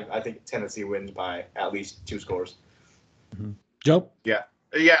 But yeah, I think Tennessee wins by at least 2 scores. Mm-hmm. Joe? Yeah.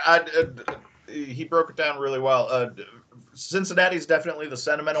 He broke it down really well. Cincinnati's definitely the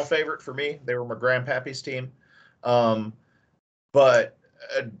sentimental favorite for me. They were my grandpappy's team, but.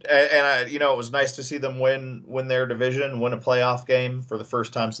 It was nice to see them win their division, win a playoff game for the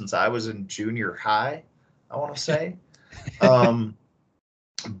first time since I was in junior high, I want to say.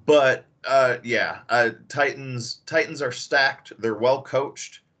 Titans are stacked. They're well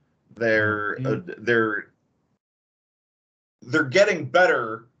coached. They're getting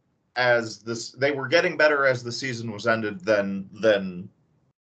better they were getting better as the season was ended than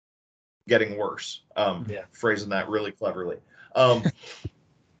getting worse. Phrasing that really cleverly.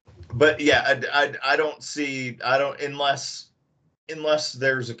 But yeah, I don't see, unless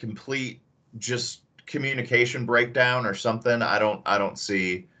there's a complete just communication breakdown or something, I don't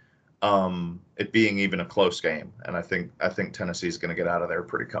see it being even a close game. And I think Tennessee's going to get out of there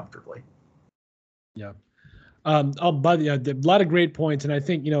pretty comfortably. Yeah. A lot of great points, and I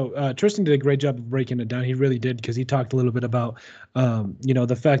think Tristan did a great job of breaking it down. He really did, because he talked a little bit about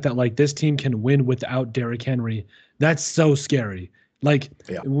the fact that like this team can win without Derrick Henry. That's so scary. Like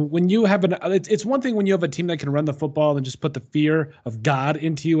when you have it's one thing when you have a team that can run the football and just put the fear of God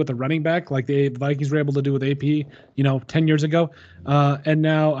into you with a running back, like the Vikings were able to do with AP, 10 years ago. And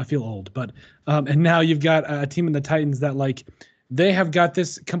now I feel old, but and now you've got a team in the Titans that like. They have got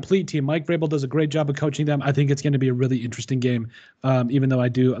this complete team. Mike Vrabel does a great job of coaching them. I think it's going to be a really interesting game, even though I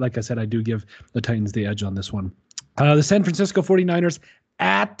do give the Titans the edge on this one. The San Francisco 49ers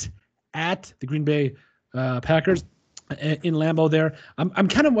at the Green Bay Packers in Lambeau there. I'm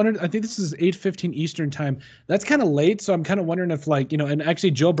kind of wondering, I think this is 8:15 Eastern time. That's kind of late, so I'm kind of wondering if and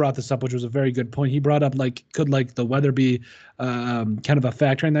actually Joe brought this up, which was a very good point. He brought up could the weather be kind of a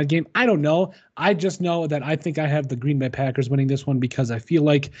factor in that game? I don't know. I just know that I think I have the Green Bay Packers winning this one, because I feel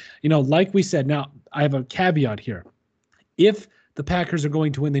like we said, now I have a caveat here. If the Packers are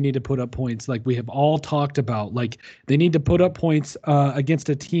going to win, they need to put up points, like we have all talked about. Like they need to put up points against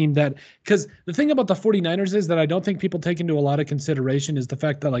a team that, because the thing about the 49ers is that I don't think people take into a lot of consideration is the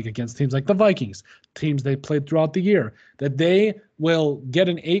fact that against teams like the Vikings, teams they played throughout the year, that they will get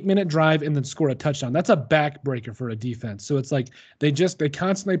an 8-minute drive and then score a touchdown. That's a backbreaker for a defense. So it's like they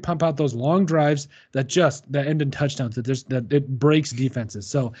constantly pump out those long drives that end in touchdowns, that it breaks defenses.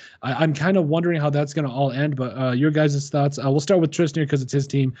 So I'm kind of wondering how that's going to all end. But your guys' thoughts? We'll start with Tristan because it's his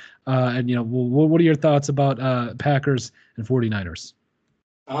team. And what are your thoughts about Packers and 49ers?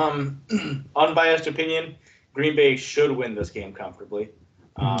 Unbiased opinion: Green Bay should win this game comfortably.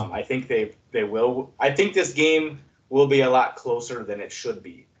 I think they will. I think this game will be a lot closer than it should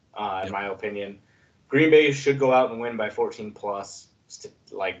be, in my opinion. Green Bay should go out and win by 14 plus.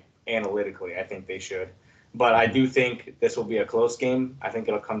 Analytically, I think they should. But I do think this will be a close game. I think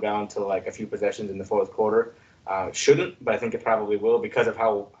it'll come down to a few possessions in the fourth quarter. It shouldn't, but I think it probably will, because of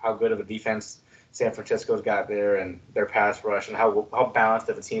how good of a defense San Francisco's got there, and their pass rush, and how balanced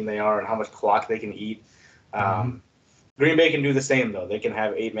of a team they are, and how much clock they can eat. Green Bay can do the same, though. They can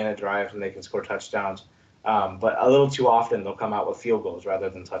have 8-minute drives and they can score touchdowns. But a little too often they'll come out with field goals rather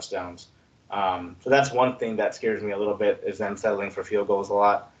than touchdowns. So that's one thing that scares me a little bit, is them settling for field goals a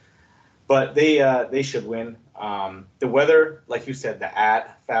lot. But they should win. The weather, like you said, the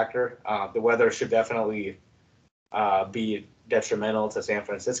factor, the weather should definitely be detrimental to San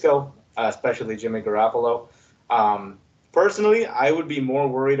Francisco, especially Jimmy Garoppolo. Personally, I would be more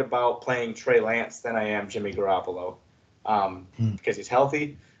worried about playing Trey Lance than I am Jimmy Garoppolo, because he's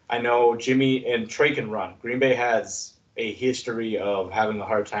healthy. I know Jimmy and Trey can run. Green Bay has a history of having a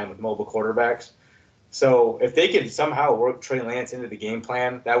hard time with mobile quarterbacks. So if they could somehow work Trey Lance into the game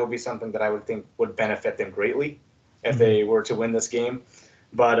plan, that would be something that I would think would benefit them greatly if they were to win this game.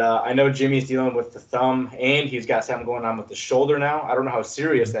 But I know Jimmy's dealing with the thumb, and he's got something going on with the shoulder now. I don't know how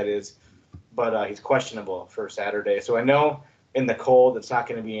serious that is, but he's questionable for Saturday. So I know in the cold it's not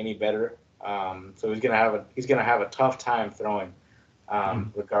going to be any better. So he's gonna have a tough time throwing.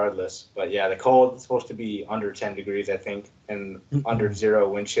 Regardless. But yeah, the cold is supposed to be under 10 degrees, I think, and under 0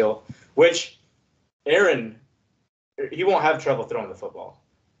 wind chill, which Aaron, he won't have trouble throwing the football.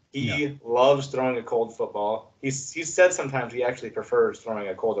 He loves throwing a cold football. He's said sometimes he actually prefers throwing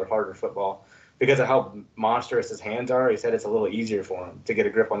a colder, harder football because of how monstrous his hands are. He said it's a little easier for him to get a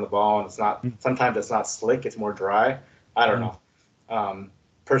grip on the ball, and sometimes it's not slick, it's more dry. I don't know.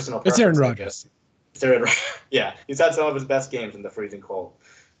 Personal preference. It's Aaron Rodgers. Yeah, he's had some of his best games in the freezing cold.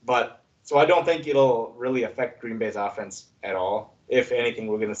 But so I don't think it'll really affect Green Bay's offense at all. If anything,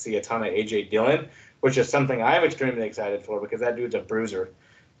 we're going to see a ton of A.J. Dillon, which is something I'm extremely excited for, because that dude's a bruiser.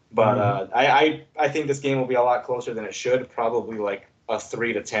 But I think this game will be a lot closer than it should, probably like a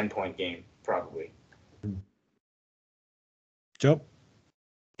 3 to 10 point game, probably. Joe?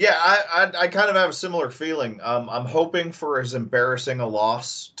 Yeah, I kind of have a similar feeling. I'm hoping for as embarrassing a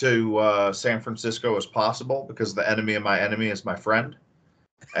loss to San Francisco as possible, because the enemy of my enemy is my friend.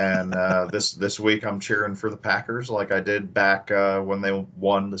 And this week I'm cheering for the Packers, like I did back when they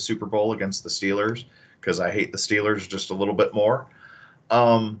won the Super Bowl against the Steelers, because I hate the Steelers just a little bit more.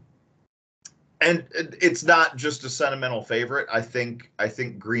 And it's not just a sentimental favorite. I think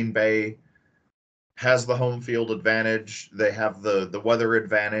Green Bay has the home field advantage. They have the weather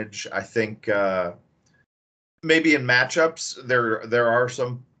advantage. I think maybe in matchups there are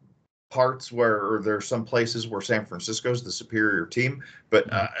some parts or there are some places where San Francisco's the superior team, but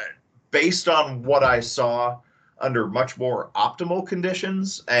based on what I saw under much more optimal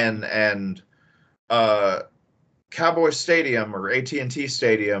conditions and Cowboys Stadium or AT&T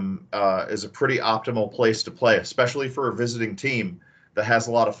Stadium is a pretty optimal place to play, especially for a visiting team that has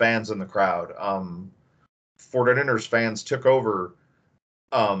a lot of fans in the crowd. 49ers fans took over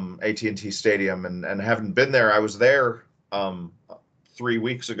AT&T Stadium and haven't been there. I was there 3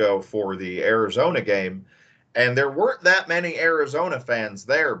 weeks ago for the Arizona game, and there weren't that many Arizona fans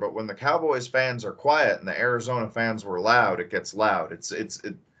there, but when the Cowboys fans are quiet and the Arizona fans were loud, it gets loud.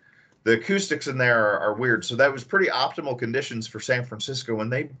 The acoustics in there are weird. So that was pretty optimal conditions for San Francisco,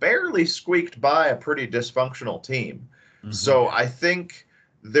 and they barely squeaked by a pretty dysfunctional team. Mm-hmm. So I think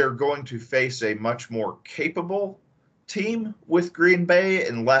they're going to face a much more capable team with Green Bay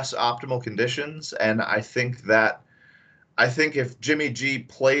in less optimal conditions. And I think if Jimmy G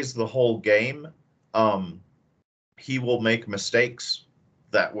plays the whole game, he will make mistakes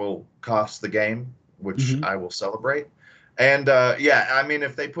that will cost the game, which I will celebrate. And I mean,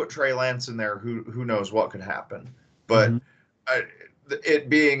 if they put Trey Lance in there, who knows what could happen? But it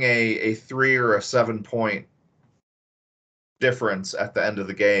being a 3 or a 7 point difference at the end of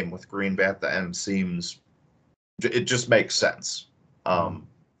the game with Green Bay at the end it just makes sense,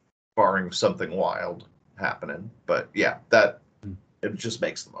 barring something wild happening. But yeah, it just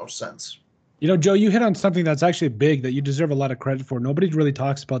makes the most sense. You know, Joe, you hit on something that's actually big that you deserve a lot of credit for. Nobody really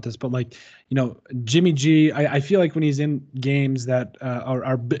talks about this, but like, you know, Jimmy G, I feel like when he's in games that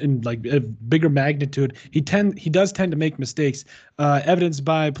are in like a bigger magnitude, he does tend to make mistakes. Evidenced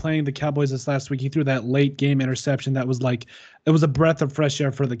by playing the Cowboys this last week, he threw that late game interception that was like, it was a breath of fresh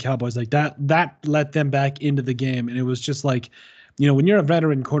air for the Cowboys. Like that let them back into the game, and it was just like, you know, when you're a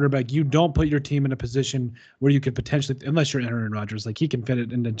veteran quarterback, you don't put your team in a position where you could potentially, unless you're Aaron Rodgers, like he can fit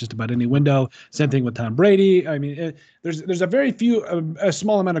it into just about any window. Same thing with Tom Brady. I mean, there's a very few, a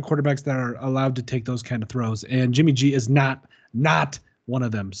small amount of quarterbacks that are allowed to take those kind of throws, and Jimmy G is not one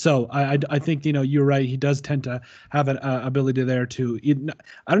of them. So I think, you know, you're right. He does tend to have an ability there to,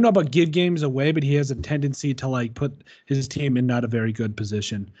 I don't know about give games away, but he has a tendency to like put his team in not a very good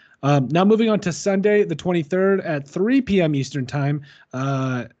position. Now moving on to Sunday, the 23rd at 3 p.m. Eastern time,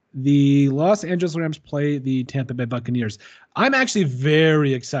 the Los Angeles Rams play the Tampa Bay Buccaneers. I'm actually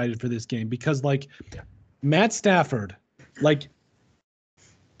very excited for this game because like Matt Stafford, like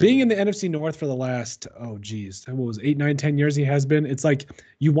being in the NFC North for the last, what was 8, 9, 10 years he has been. It's like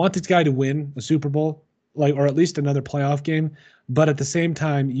you want this guy to win a Super Bowl, like, or at least another playoff game. But at the same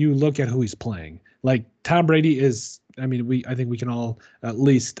time, you look at who he's playing. Like Tom Brady is, I mean, I think we can all at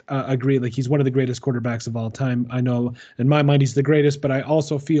least agree, like he's one of the greatest quarterbacks of all time. I know in my mind he's the greatest, but I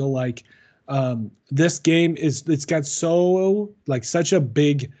also feel like this game it's got such a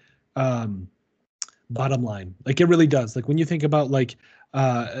big bottom line. Like it really does. Like when you think about like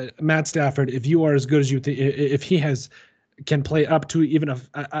Matt Stafford, if you are as good as you think, if he can play up to even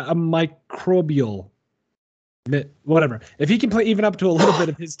a microbial, whatever, if he can play even up to a little bit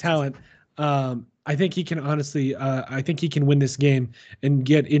of his talent, I think he can honestly. I think he can win this game and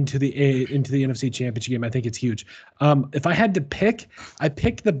get into the NFC Championship game. I think it's huge. If I had to pick, I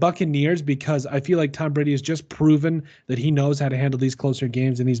picked the Buccaneers because I feel like Tom Brady has just proven that he knows how to handle these closer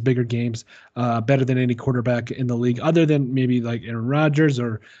games and these bigger games better than any quarterback in the league, other than maybe like Aaron Rodgers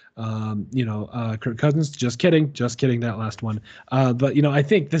or Kirk Cousins. Just kidding. That last one. But you know, I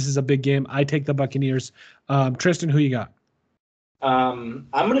think this is a big game. I take the Buccaneers. Tristan, who you got? I'm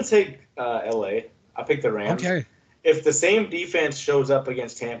gonna take LA. I'll pick the Rams. Okay. If the same defense shows up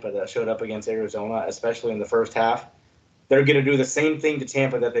against Tampa that showed up against Arizona, especially in the first half, they're gonna do the same thing to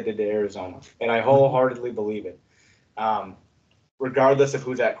Tampa that they did to Arizona, and I wholeheartedly believe it. Regardless of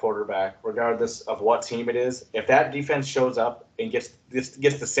who's at quarterback, regardless of what team it is, if that defense shows up and gets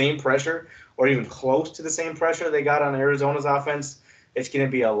the same pressure or even close to the same pressure they got on Arizona's offense, it's gonna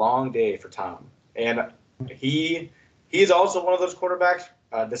be a long day for Tom. And he is also one of those quarterbacks,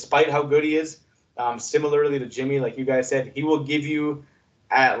 despite how good he is, similarly to Jimmy, like you guys said, he will give you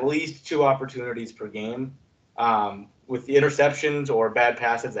at least 2 opportunities per game. With the interceptions or bad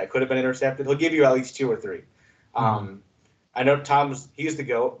passes that could have been intercepted, he'll give you at least 2 or 3. I know he's the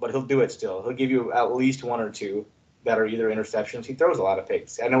GOAT, but he'll do it still. He'll give you at least 1 or 2 that are either interceptions. He throws a lot of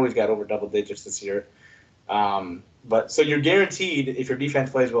picks. I know he's got over double digits this year. But so you're guaranteed, if your defense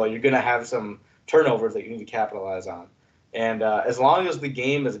plays well, you're going to have some turnovers that you need to capitalize on. And as long as the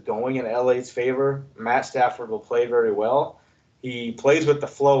game is going in LA's favor, Matt Stafford will play very well. he plays with the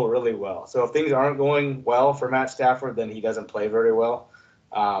flow really well. So if things aren't going well for Matt Stafford, then he doesn't play very well.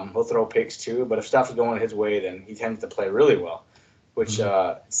 He'll throw picks too, but if stuff's going his way, then he tends to play really well, which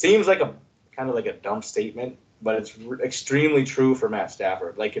seems like a kind of like a dumb statement, but it's extremely true for Matt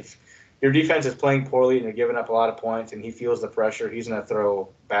Stafford. Like if your defense is playing poorly and you're giving up a lot of points and he feels the pressure, he's going to throw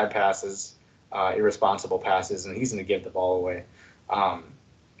bad passes, irresponsible passes, and he's going to give the ball away.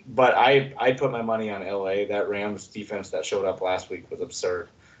 But I put my money on LA. That Rams defense that showed up last week was absurd.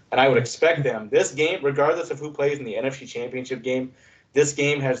 And I would expect them, this game, regardless of who plays in the NFC Championship game, this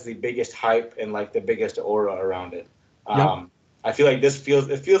game has the biggest hype and like the biggest aura around it. I feel like it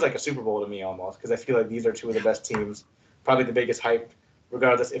feels like a Super Bowl to me almost, because I feel like these are two of the best teams, probably the biggest hype,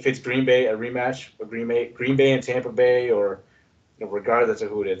 regardless if it's Green Bay, a rematch, or Green Bay and Tampa Bay, or regardless of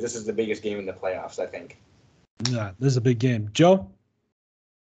who it is. This is the biggest game in the playoffs, I think. Yeah, this is a big game. Joe?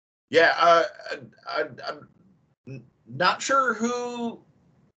 Yeah, I'm not sure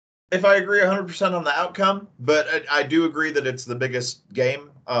if I agree 100% on the outcome, but I do agree that it's the biggest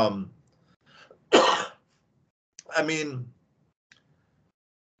game. I mean,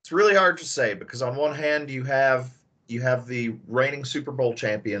 it's really hard to say because on one hand you have the reigning Super Bowl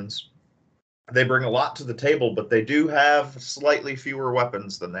champions. They bring a lot to the table, but they do have slightly fewer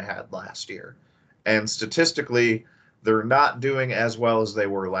weapons than they had last year. And statistically, they're not doing as well as they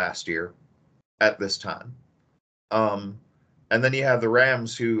were last year at this time. And then you have the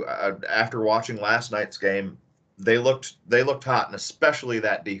Rams who, after watching last night's game, they looked hot, and especially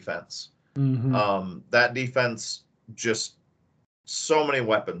that defense. That defense, just so many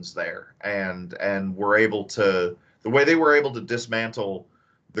weapons there, and were able to, the way they were able to dismantle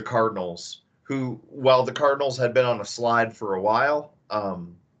the Cardinals, who, while the Cardinals had been on a slide for a while,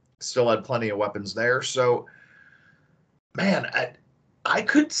 still had plenty of weapons there. So, man, I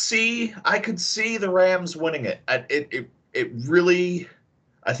could see the Rams winning it. It really,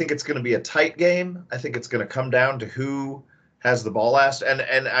 I think it's going to be a tight game. I think it's going to come down to who has the ball last.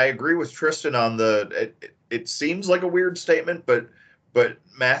 And I agree with Tristan on it seems like a weird statement, but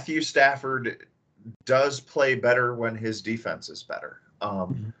Matthew Stafford does play better when his defense is better.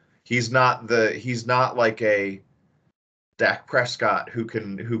 He's not like a Dak Prescott who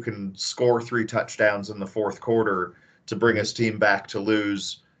can score 3 touchdowns in the fourth quarter to bring his team back to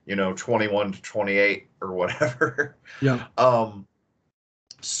lose, 21-28 or whatever. Yeah.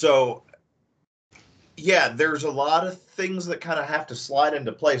 So yeah, there's a lot of things that kind of have to slide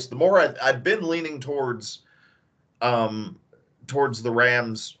into place. The more I've been leaning towards the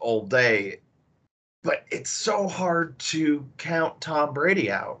Rams all day, but it's so hard to count Tom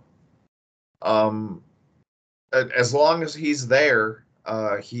Brady out. As long as he's there,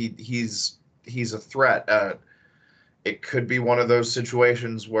 he's a threat. It could be one of those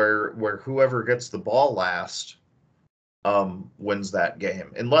situations where whoever gets the ball last wins that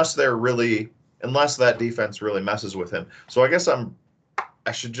game, unless that defense really messes with him. So I guess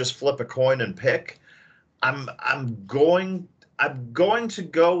I should just flip a coin and pick. I'm going to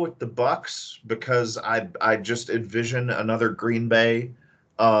go with the Bucs because I just envision another Green Bay,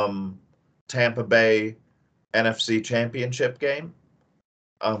 Tampa Bay NFC Championship game,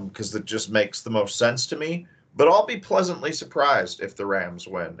 because it just makes the most sense to me. But I'll be pleasantly surprised if the Rams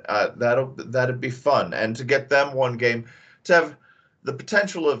win. That'd be fun, and to get them one game, to have the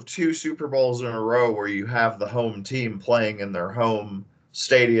potential of 2 Super Bowls in a row where you have the home team playing in their home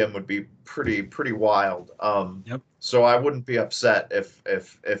stadium would be pretty wild. Yep. So I wouldn't be upset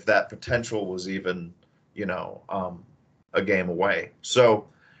if that potential was even a game away. So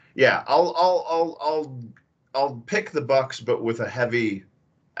yeah, I'll pick the Bucs, but with a heavy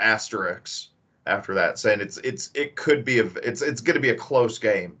asterisk after that, saying it's going to be a close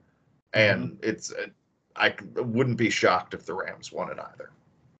game, and I wouldn't be shocked if the Rams won it either.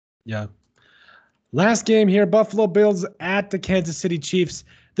 Yeah. Last game here, Buffalo Bills at the Kansas City Chiefs.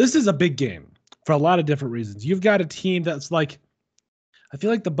 This is a big game for a lot of different reasons. You've got a team that's like, I feel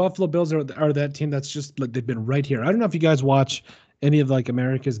like the Buffalo Bills are that team that's just like they've been right here. I don't know if you guys watch any of like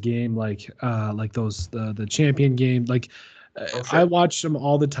America's game, like those the champion game. Like sure. I watch them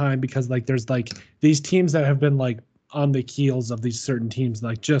all the time because like there's like these teams that have been like on the heels of these certain teams,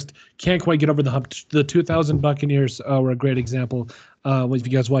 like just can't quite get over the hump. The 2000 Buccaneers were a great example. If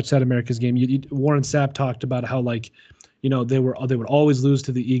you guys watch that America's game, Warren Sapp talked about how like, they would always lose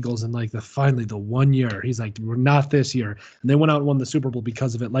to the Eagles, and like finally the one year he's like, we're not this year, and they went out and won the Super Bowl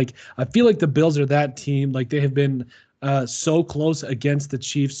because of it. Like I feel like the Bills are that team. Like they have been so close against the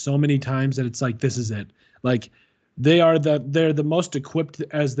Chiefs so many times that it's like this is it. Like they're the most equipped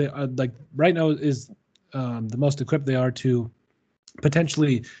as they like right now is the most equipped they are to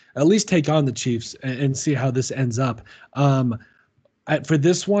potentially at least take on the Chiefs and see how this ends up. For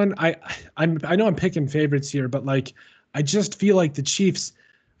this one, I know I'm picking favorites here, but like I just feel like the Chiefs.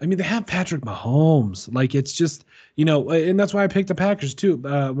 I mean, they have Patrick Mahomes. Like it's just and that's why I picked the Packers too.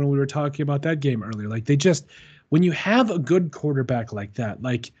 When we were talking about that game earlier, like they just when you have a good quarterback like that,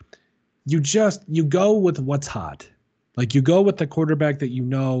 like you go with what's hot. Like you go with the quarterback that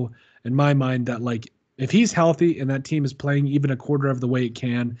in my mind, that like if he's healthy and that team is playing even a quarter of the way it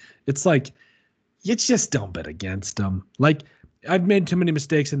can, it's like you just don't bet against them. Like I've made too many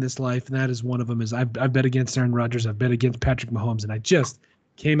mistakes in this life, and that is one of them. Is I've bet against Aaron Rodgers, I've bet against Patrick Mahomes, and I just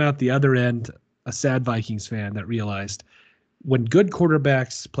came out the other end a sad Vikings fan that realized when good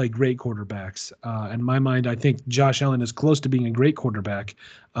quarterbacks play great quarterbacks, in my mind, I think Josh Allen is close to being a great quarterback.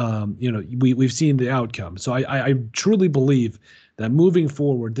 We've seen the outcome. So I truly believe that moving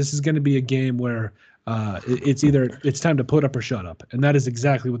forward, this is going to be a game where it's time to put up or shut up. And that is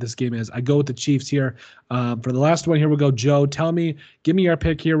exactly what this game is. I go with the Chiefs here. For the last one, here we go. Joe, give me your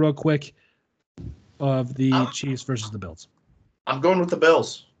pick here real quick of the Chiefs versus the Bills. I'm going with the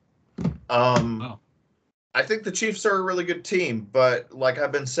Bills. Wow. I think the Chiefs are a really good team, but like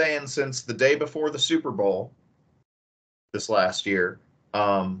I've been saying since the day before the Super Bowl this last year,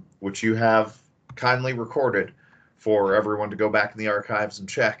 which you have kindly recorded for everyone to go back in the archives and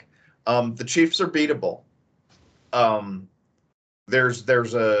check, the Chiefs are beatable.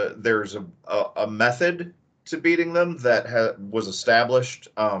 There's a method to beating them that was established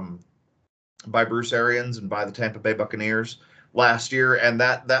by Bruce Arians and by the Tampa Bay Buccaneers last year, and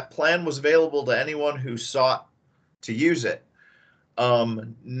that plan was available to anyone who sought to use it.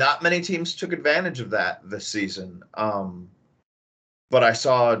 Not many teams took advantage of that this season, but I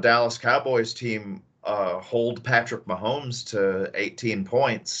saw a Dallas Cowboys team hold Patrick Mahomes to 18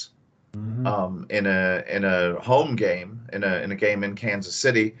 points in a home game, in a game in Kansas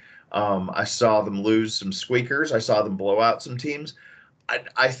City. I saw them lose some squeakers. I saw them blow out some teams.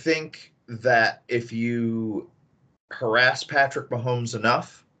 I think that if you harass Patrick Mahomes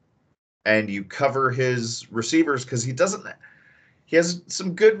enough and you cover his receivers, because he has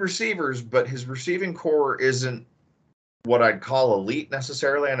some good receivers, but his receiving core isn't what I'd call elite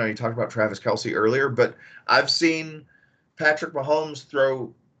necessarily. I know you talked about Travis Kelce earlier, but I've seen Patrick Mahomes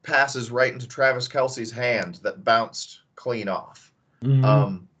throw passes right into Travis Kelce's hand that bounced clean off.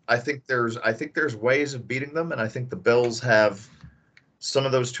 I think there's ways of beating them, and I think the Bills have some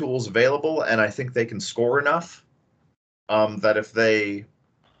of those tools available, and I think they can score enough that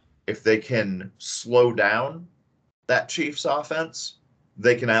if they can slow down that Chiefs offense,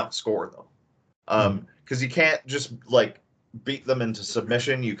 they can outscore them. Because you can't just like beat them into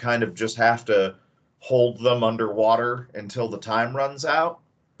submission. You kind of just have to hold them underwater until the time runs out.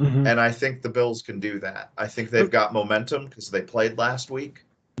 And I think the Bills can do that. I think they've got momentum because they played last week.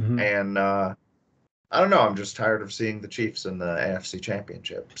 And I don't know. I'm just tired of seeing the Chiefs in the AFC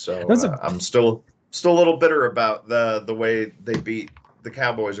Championship. So I'm still a little bitter about the way they beat the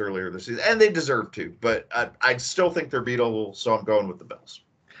Cowboys earlier this season, and they deserve to. But I still think they're beatable, so I'm going with the Bills.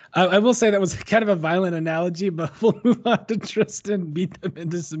 I will say that was kind of a violent analogy, but we'll move on to Tristan. Beat them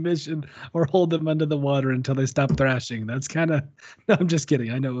into submission or hold them under the water until they stop thrashing. That's kind of. No, I'm just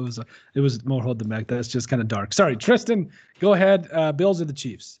kidding. I know it was more hold them back. That's just kind of dark. Sorry, Tristan. Go ahead. Bills or the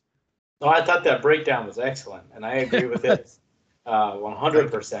Chiefs? No, I thought that breakdown was excellent, and I agree with it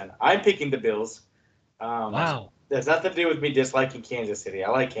 100%. I'm picking the Bills. Wow. There's nothing to do with me disliking Kansas City.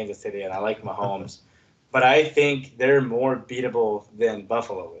 I like Kansas City, and I like Mahomes. But I think they're more beatable than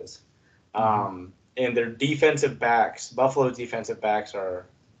Buffalo is. And their defensive backs, Buffalo's defensive backs are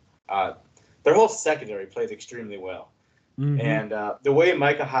their whole secondary plays extremely well. And the way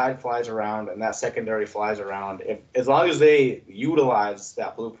Micah Hyde flies around and that secondary flies around, as long as they utilize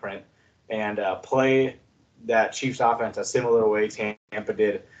that blueprint and play that Chiefs offense a similar way Tampa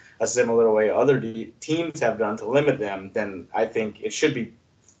did, a similar way other teams have done to limit them, then I think it should be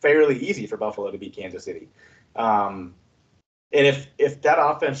fairly easy for Buffalo to beat Kansas City. And if that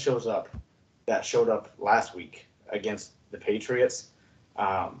offense shows up, that showed up last week against the Patriots,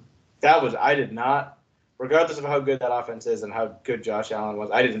 I did not, regardless of how good that offense is and how good Josh Allen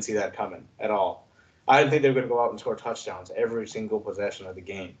was, I didn't see that coming at all. I didn't think they were going to go out and score touchdowns every single possession of the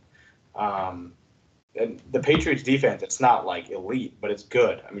game. And the Patriots defense, it's not like elite, but it's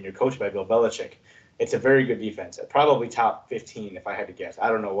good. I mean, you're coached by Bill Belichick. It's a very good defense. Probably top 15 if I had to guess. I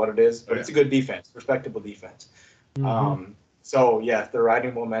don't know what it is, but it's a good defense, respectable defense. So yeah, they're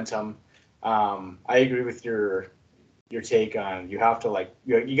riding momentum. I agree with your take on you have to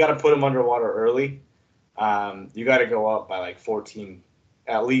you got to put them underwater early. You got to go up by 14,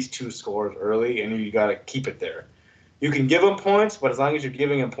 at least 2 scores early, and you got to keep it there. You can give them points, but as long as you're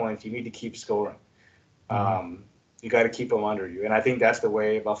giving them points, you need to keep scoring. You got to keep them under you, and I think that's the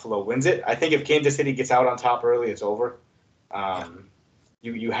way Buffalo wins it. I think if Kansas City gets out on top early, it's over.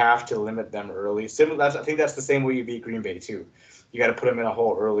 You have to limit them early. I think that's the same way you beat Green Bay too. You got to put them in a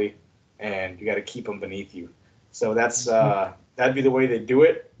hole early, and you got to keep them beneath you. So that'd be the way they do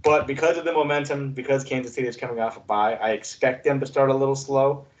it. But because of the momentum, because Kansas City is coming off a bye, I expect them to start a little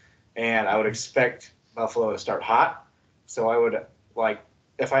slow, and I would expect Buffalo to start hot. So I would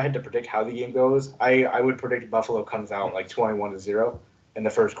if I had to predict how the game goes, I would predict Buffalo comes out like 21-0 in the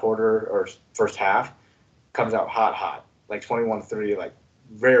first quarter or first half, comes out hot, like 21-3, like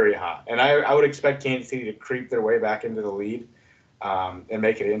very hot. And I would expect Kansas City to creep their way back into the lead and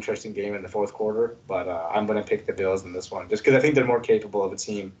make it an interesting game in the fourth quarter. But I'm going to pick the Bills in this one just because I think they're more capable of a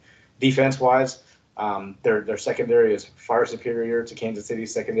team. Defense-wise, their secondary is far superior to Kansas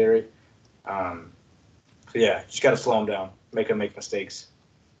City's secondary. So, yeah, just got to slow them down, make them make mistakes.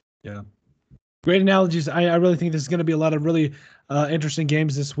 Yeah. Great analogies. I really think this is going to be a lot of really interesting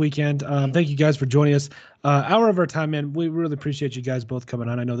games this weekend. Thank you guys for joining us. Hour of our time, man. We really appreciate you guys both coming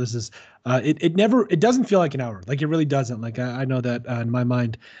on. I know this is it doesn't feel like an hour. Like it really doesn't. Like I know that in my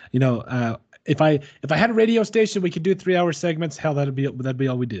mind, if I had a radio station, we could do 3-hour segments. Hell, that'd be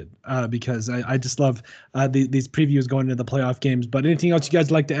all we did. Because I just love these previews going into the playoff games. But anything else you guys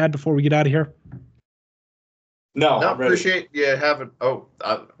like to add before we get out of here? No, appreciate you having.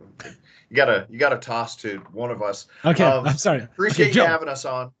 You gotta toss to one of us. Okay, I'm sorry. Appreciate you having us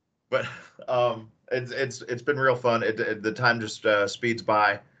on, but it's been real fun. The time just speeds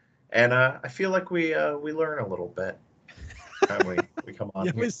by, and I feel like we learn a little bit when we come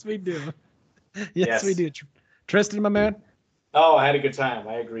on. Yes, we do. Yes, we do. Tristan, my man. Oh, I had a good time.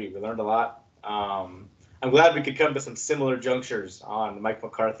 I agree. We learned a lot. I'm glad we could come to some similar junctures on Mike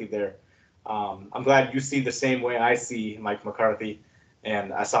McCarthy there. I'm glad you see the same way I see Mike McCarthy,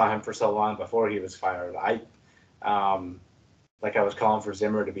 and I saw him for so long before he was fired. I was calling for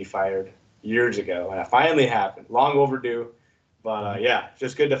Zimmer to be fired years ago, and it finally happened. Long overdue, but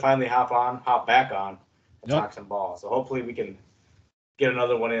just good to finally hop back on, and talk some ball. So hopefully we can get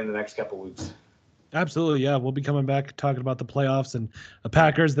another one in the next couple weeks. Absolutely, yeah. We'll be coming back talking about the playoffs and the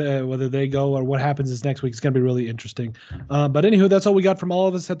Packers, whether they go or what happens this next week. It's going to be really interesting. But anywho, that's all we got from all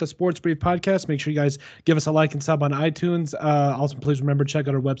of us at the Sports Brief Podcast. Make sure you guys give us a like and sub on iTunes. Also, please remember, check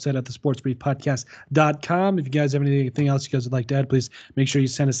out our website at thesportsbriefpodcast.com. If you guys have anything else you guys would like to add, please make sure you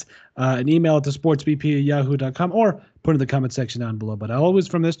send us an email at thesportsbp@yahoo.com or put it in the comment section down below. But always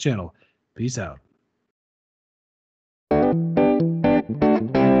from this channel, peace out.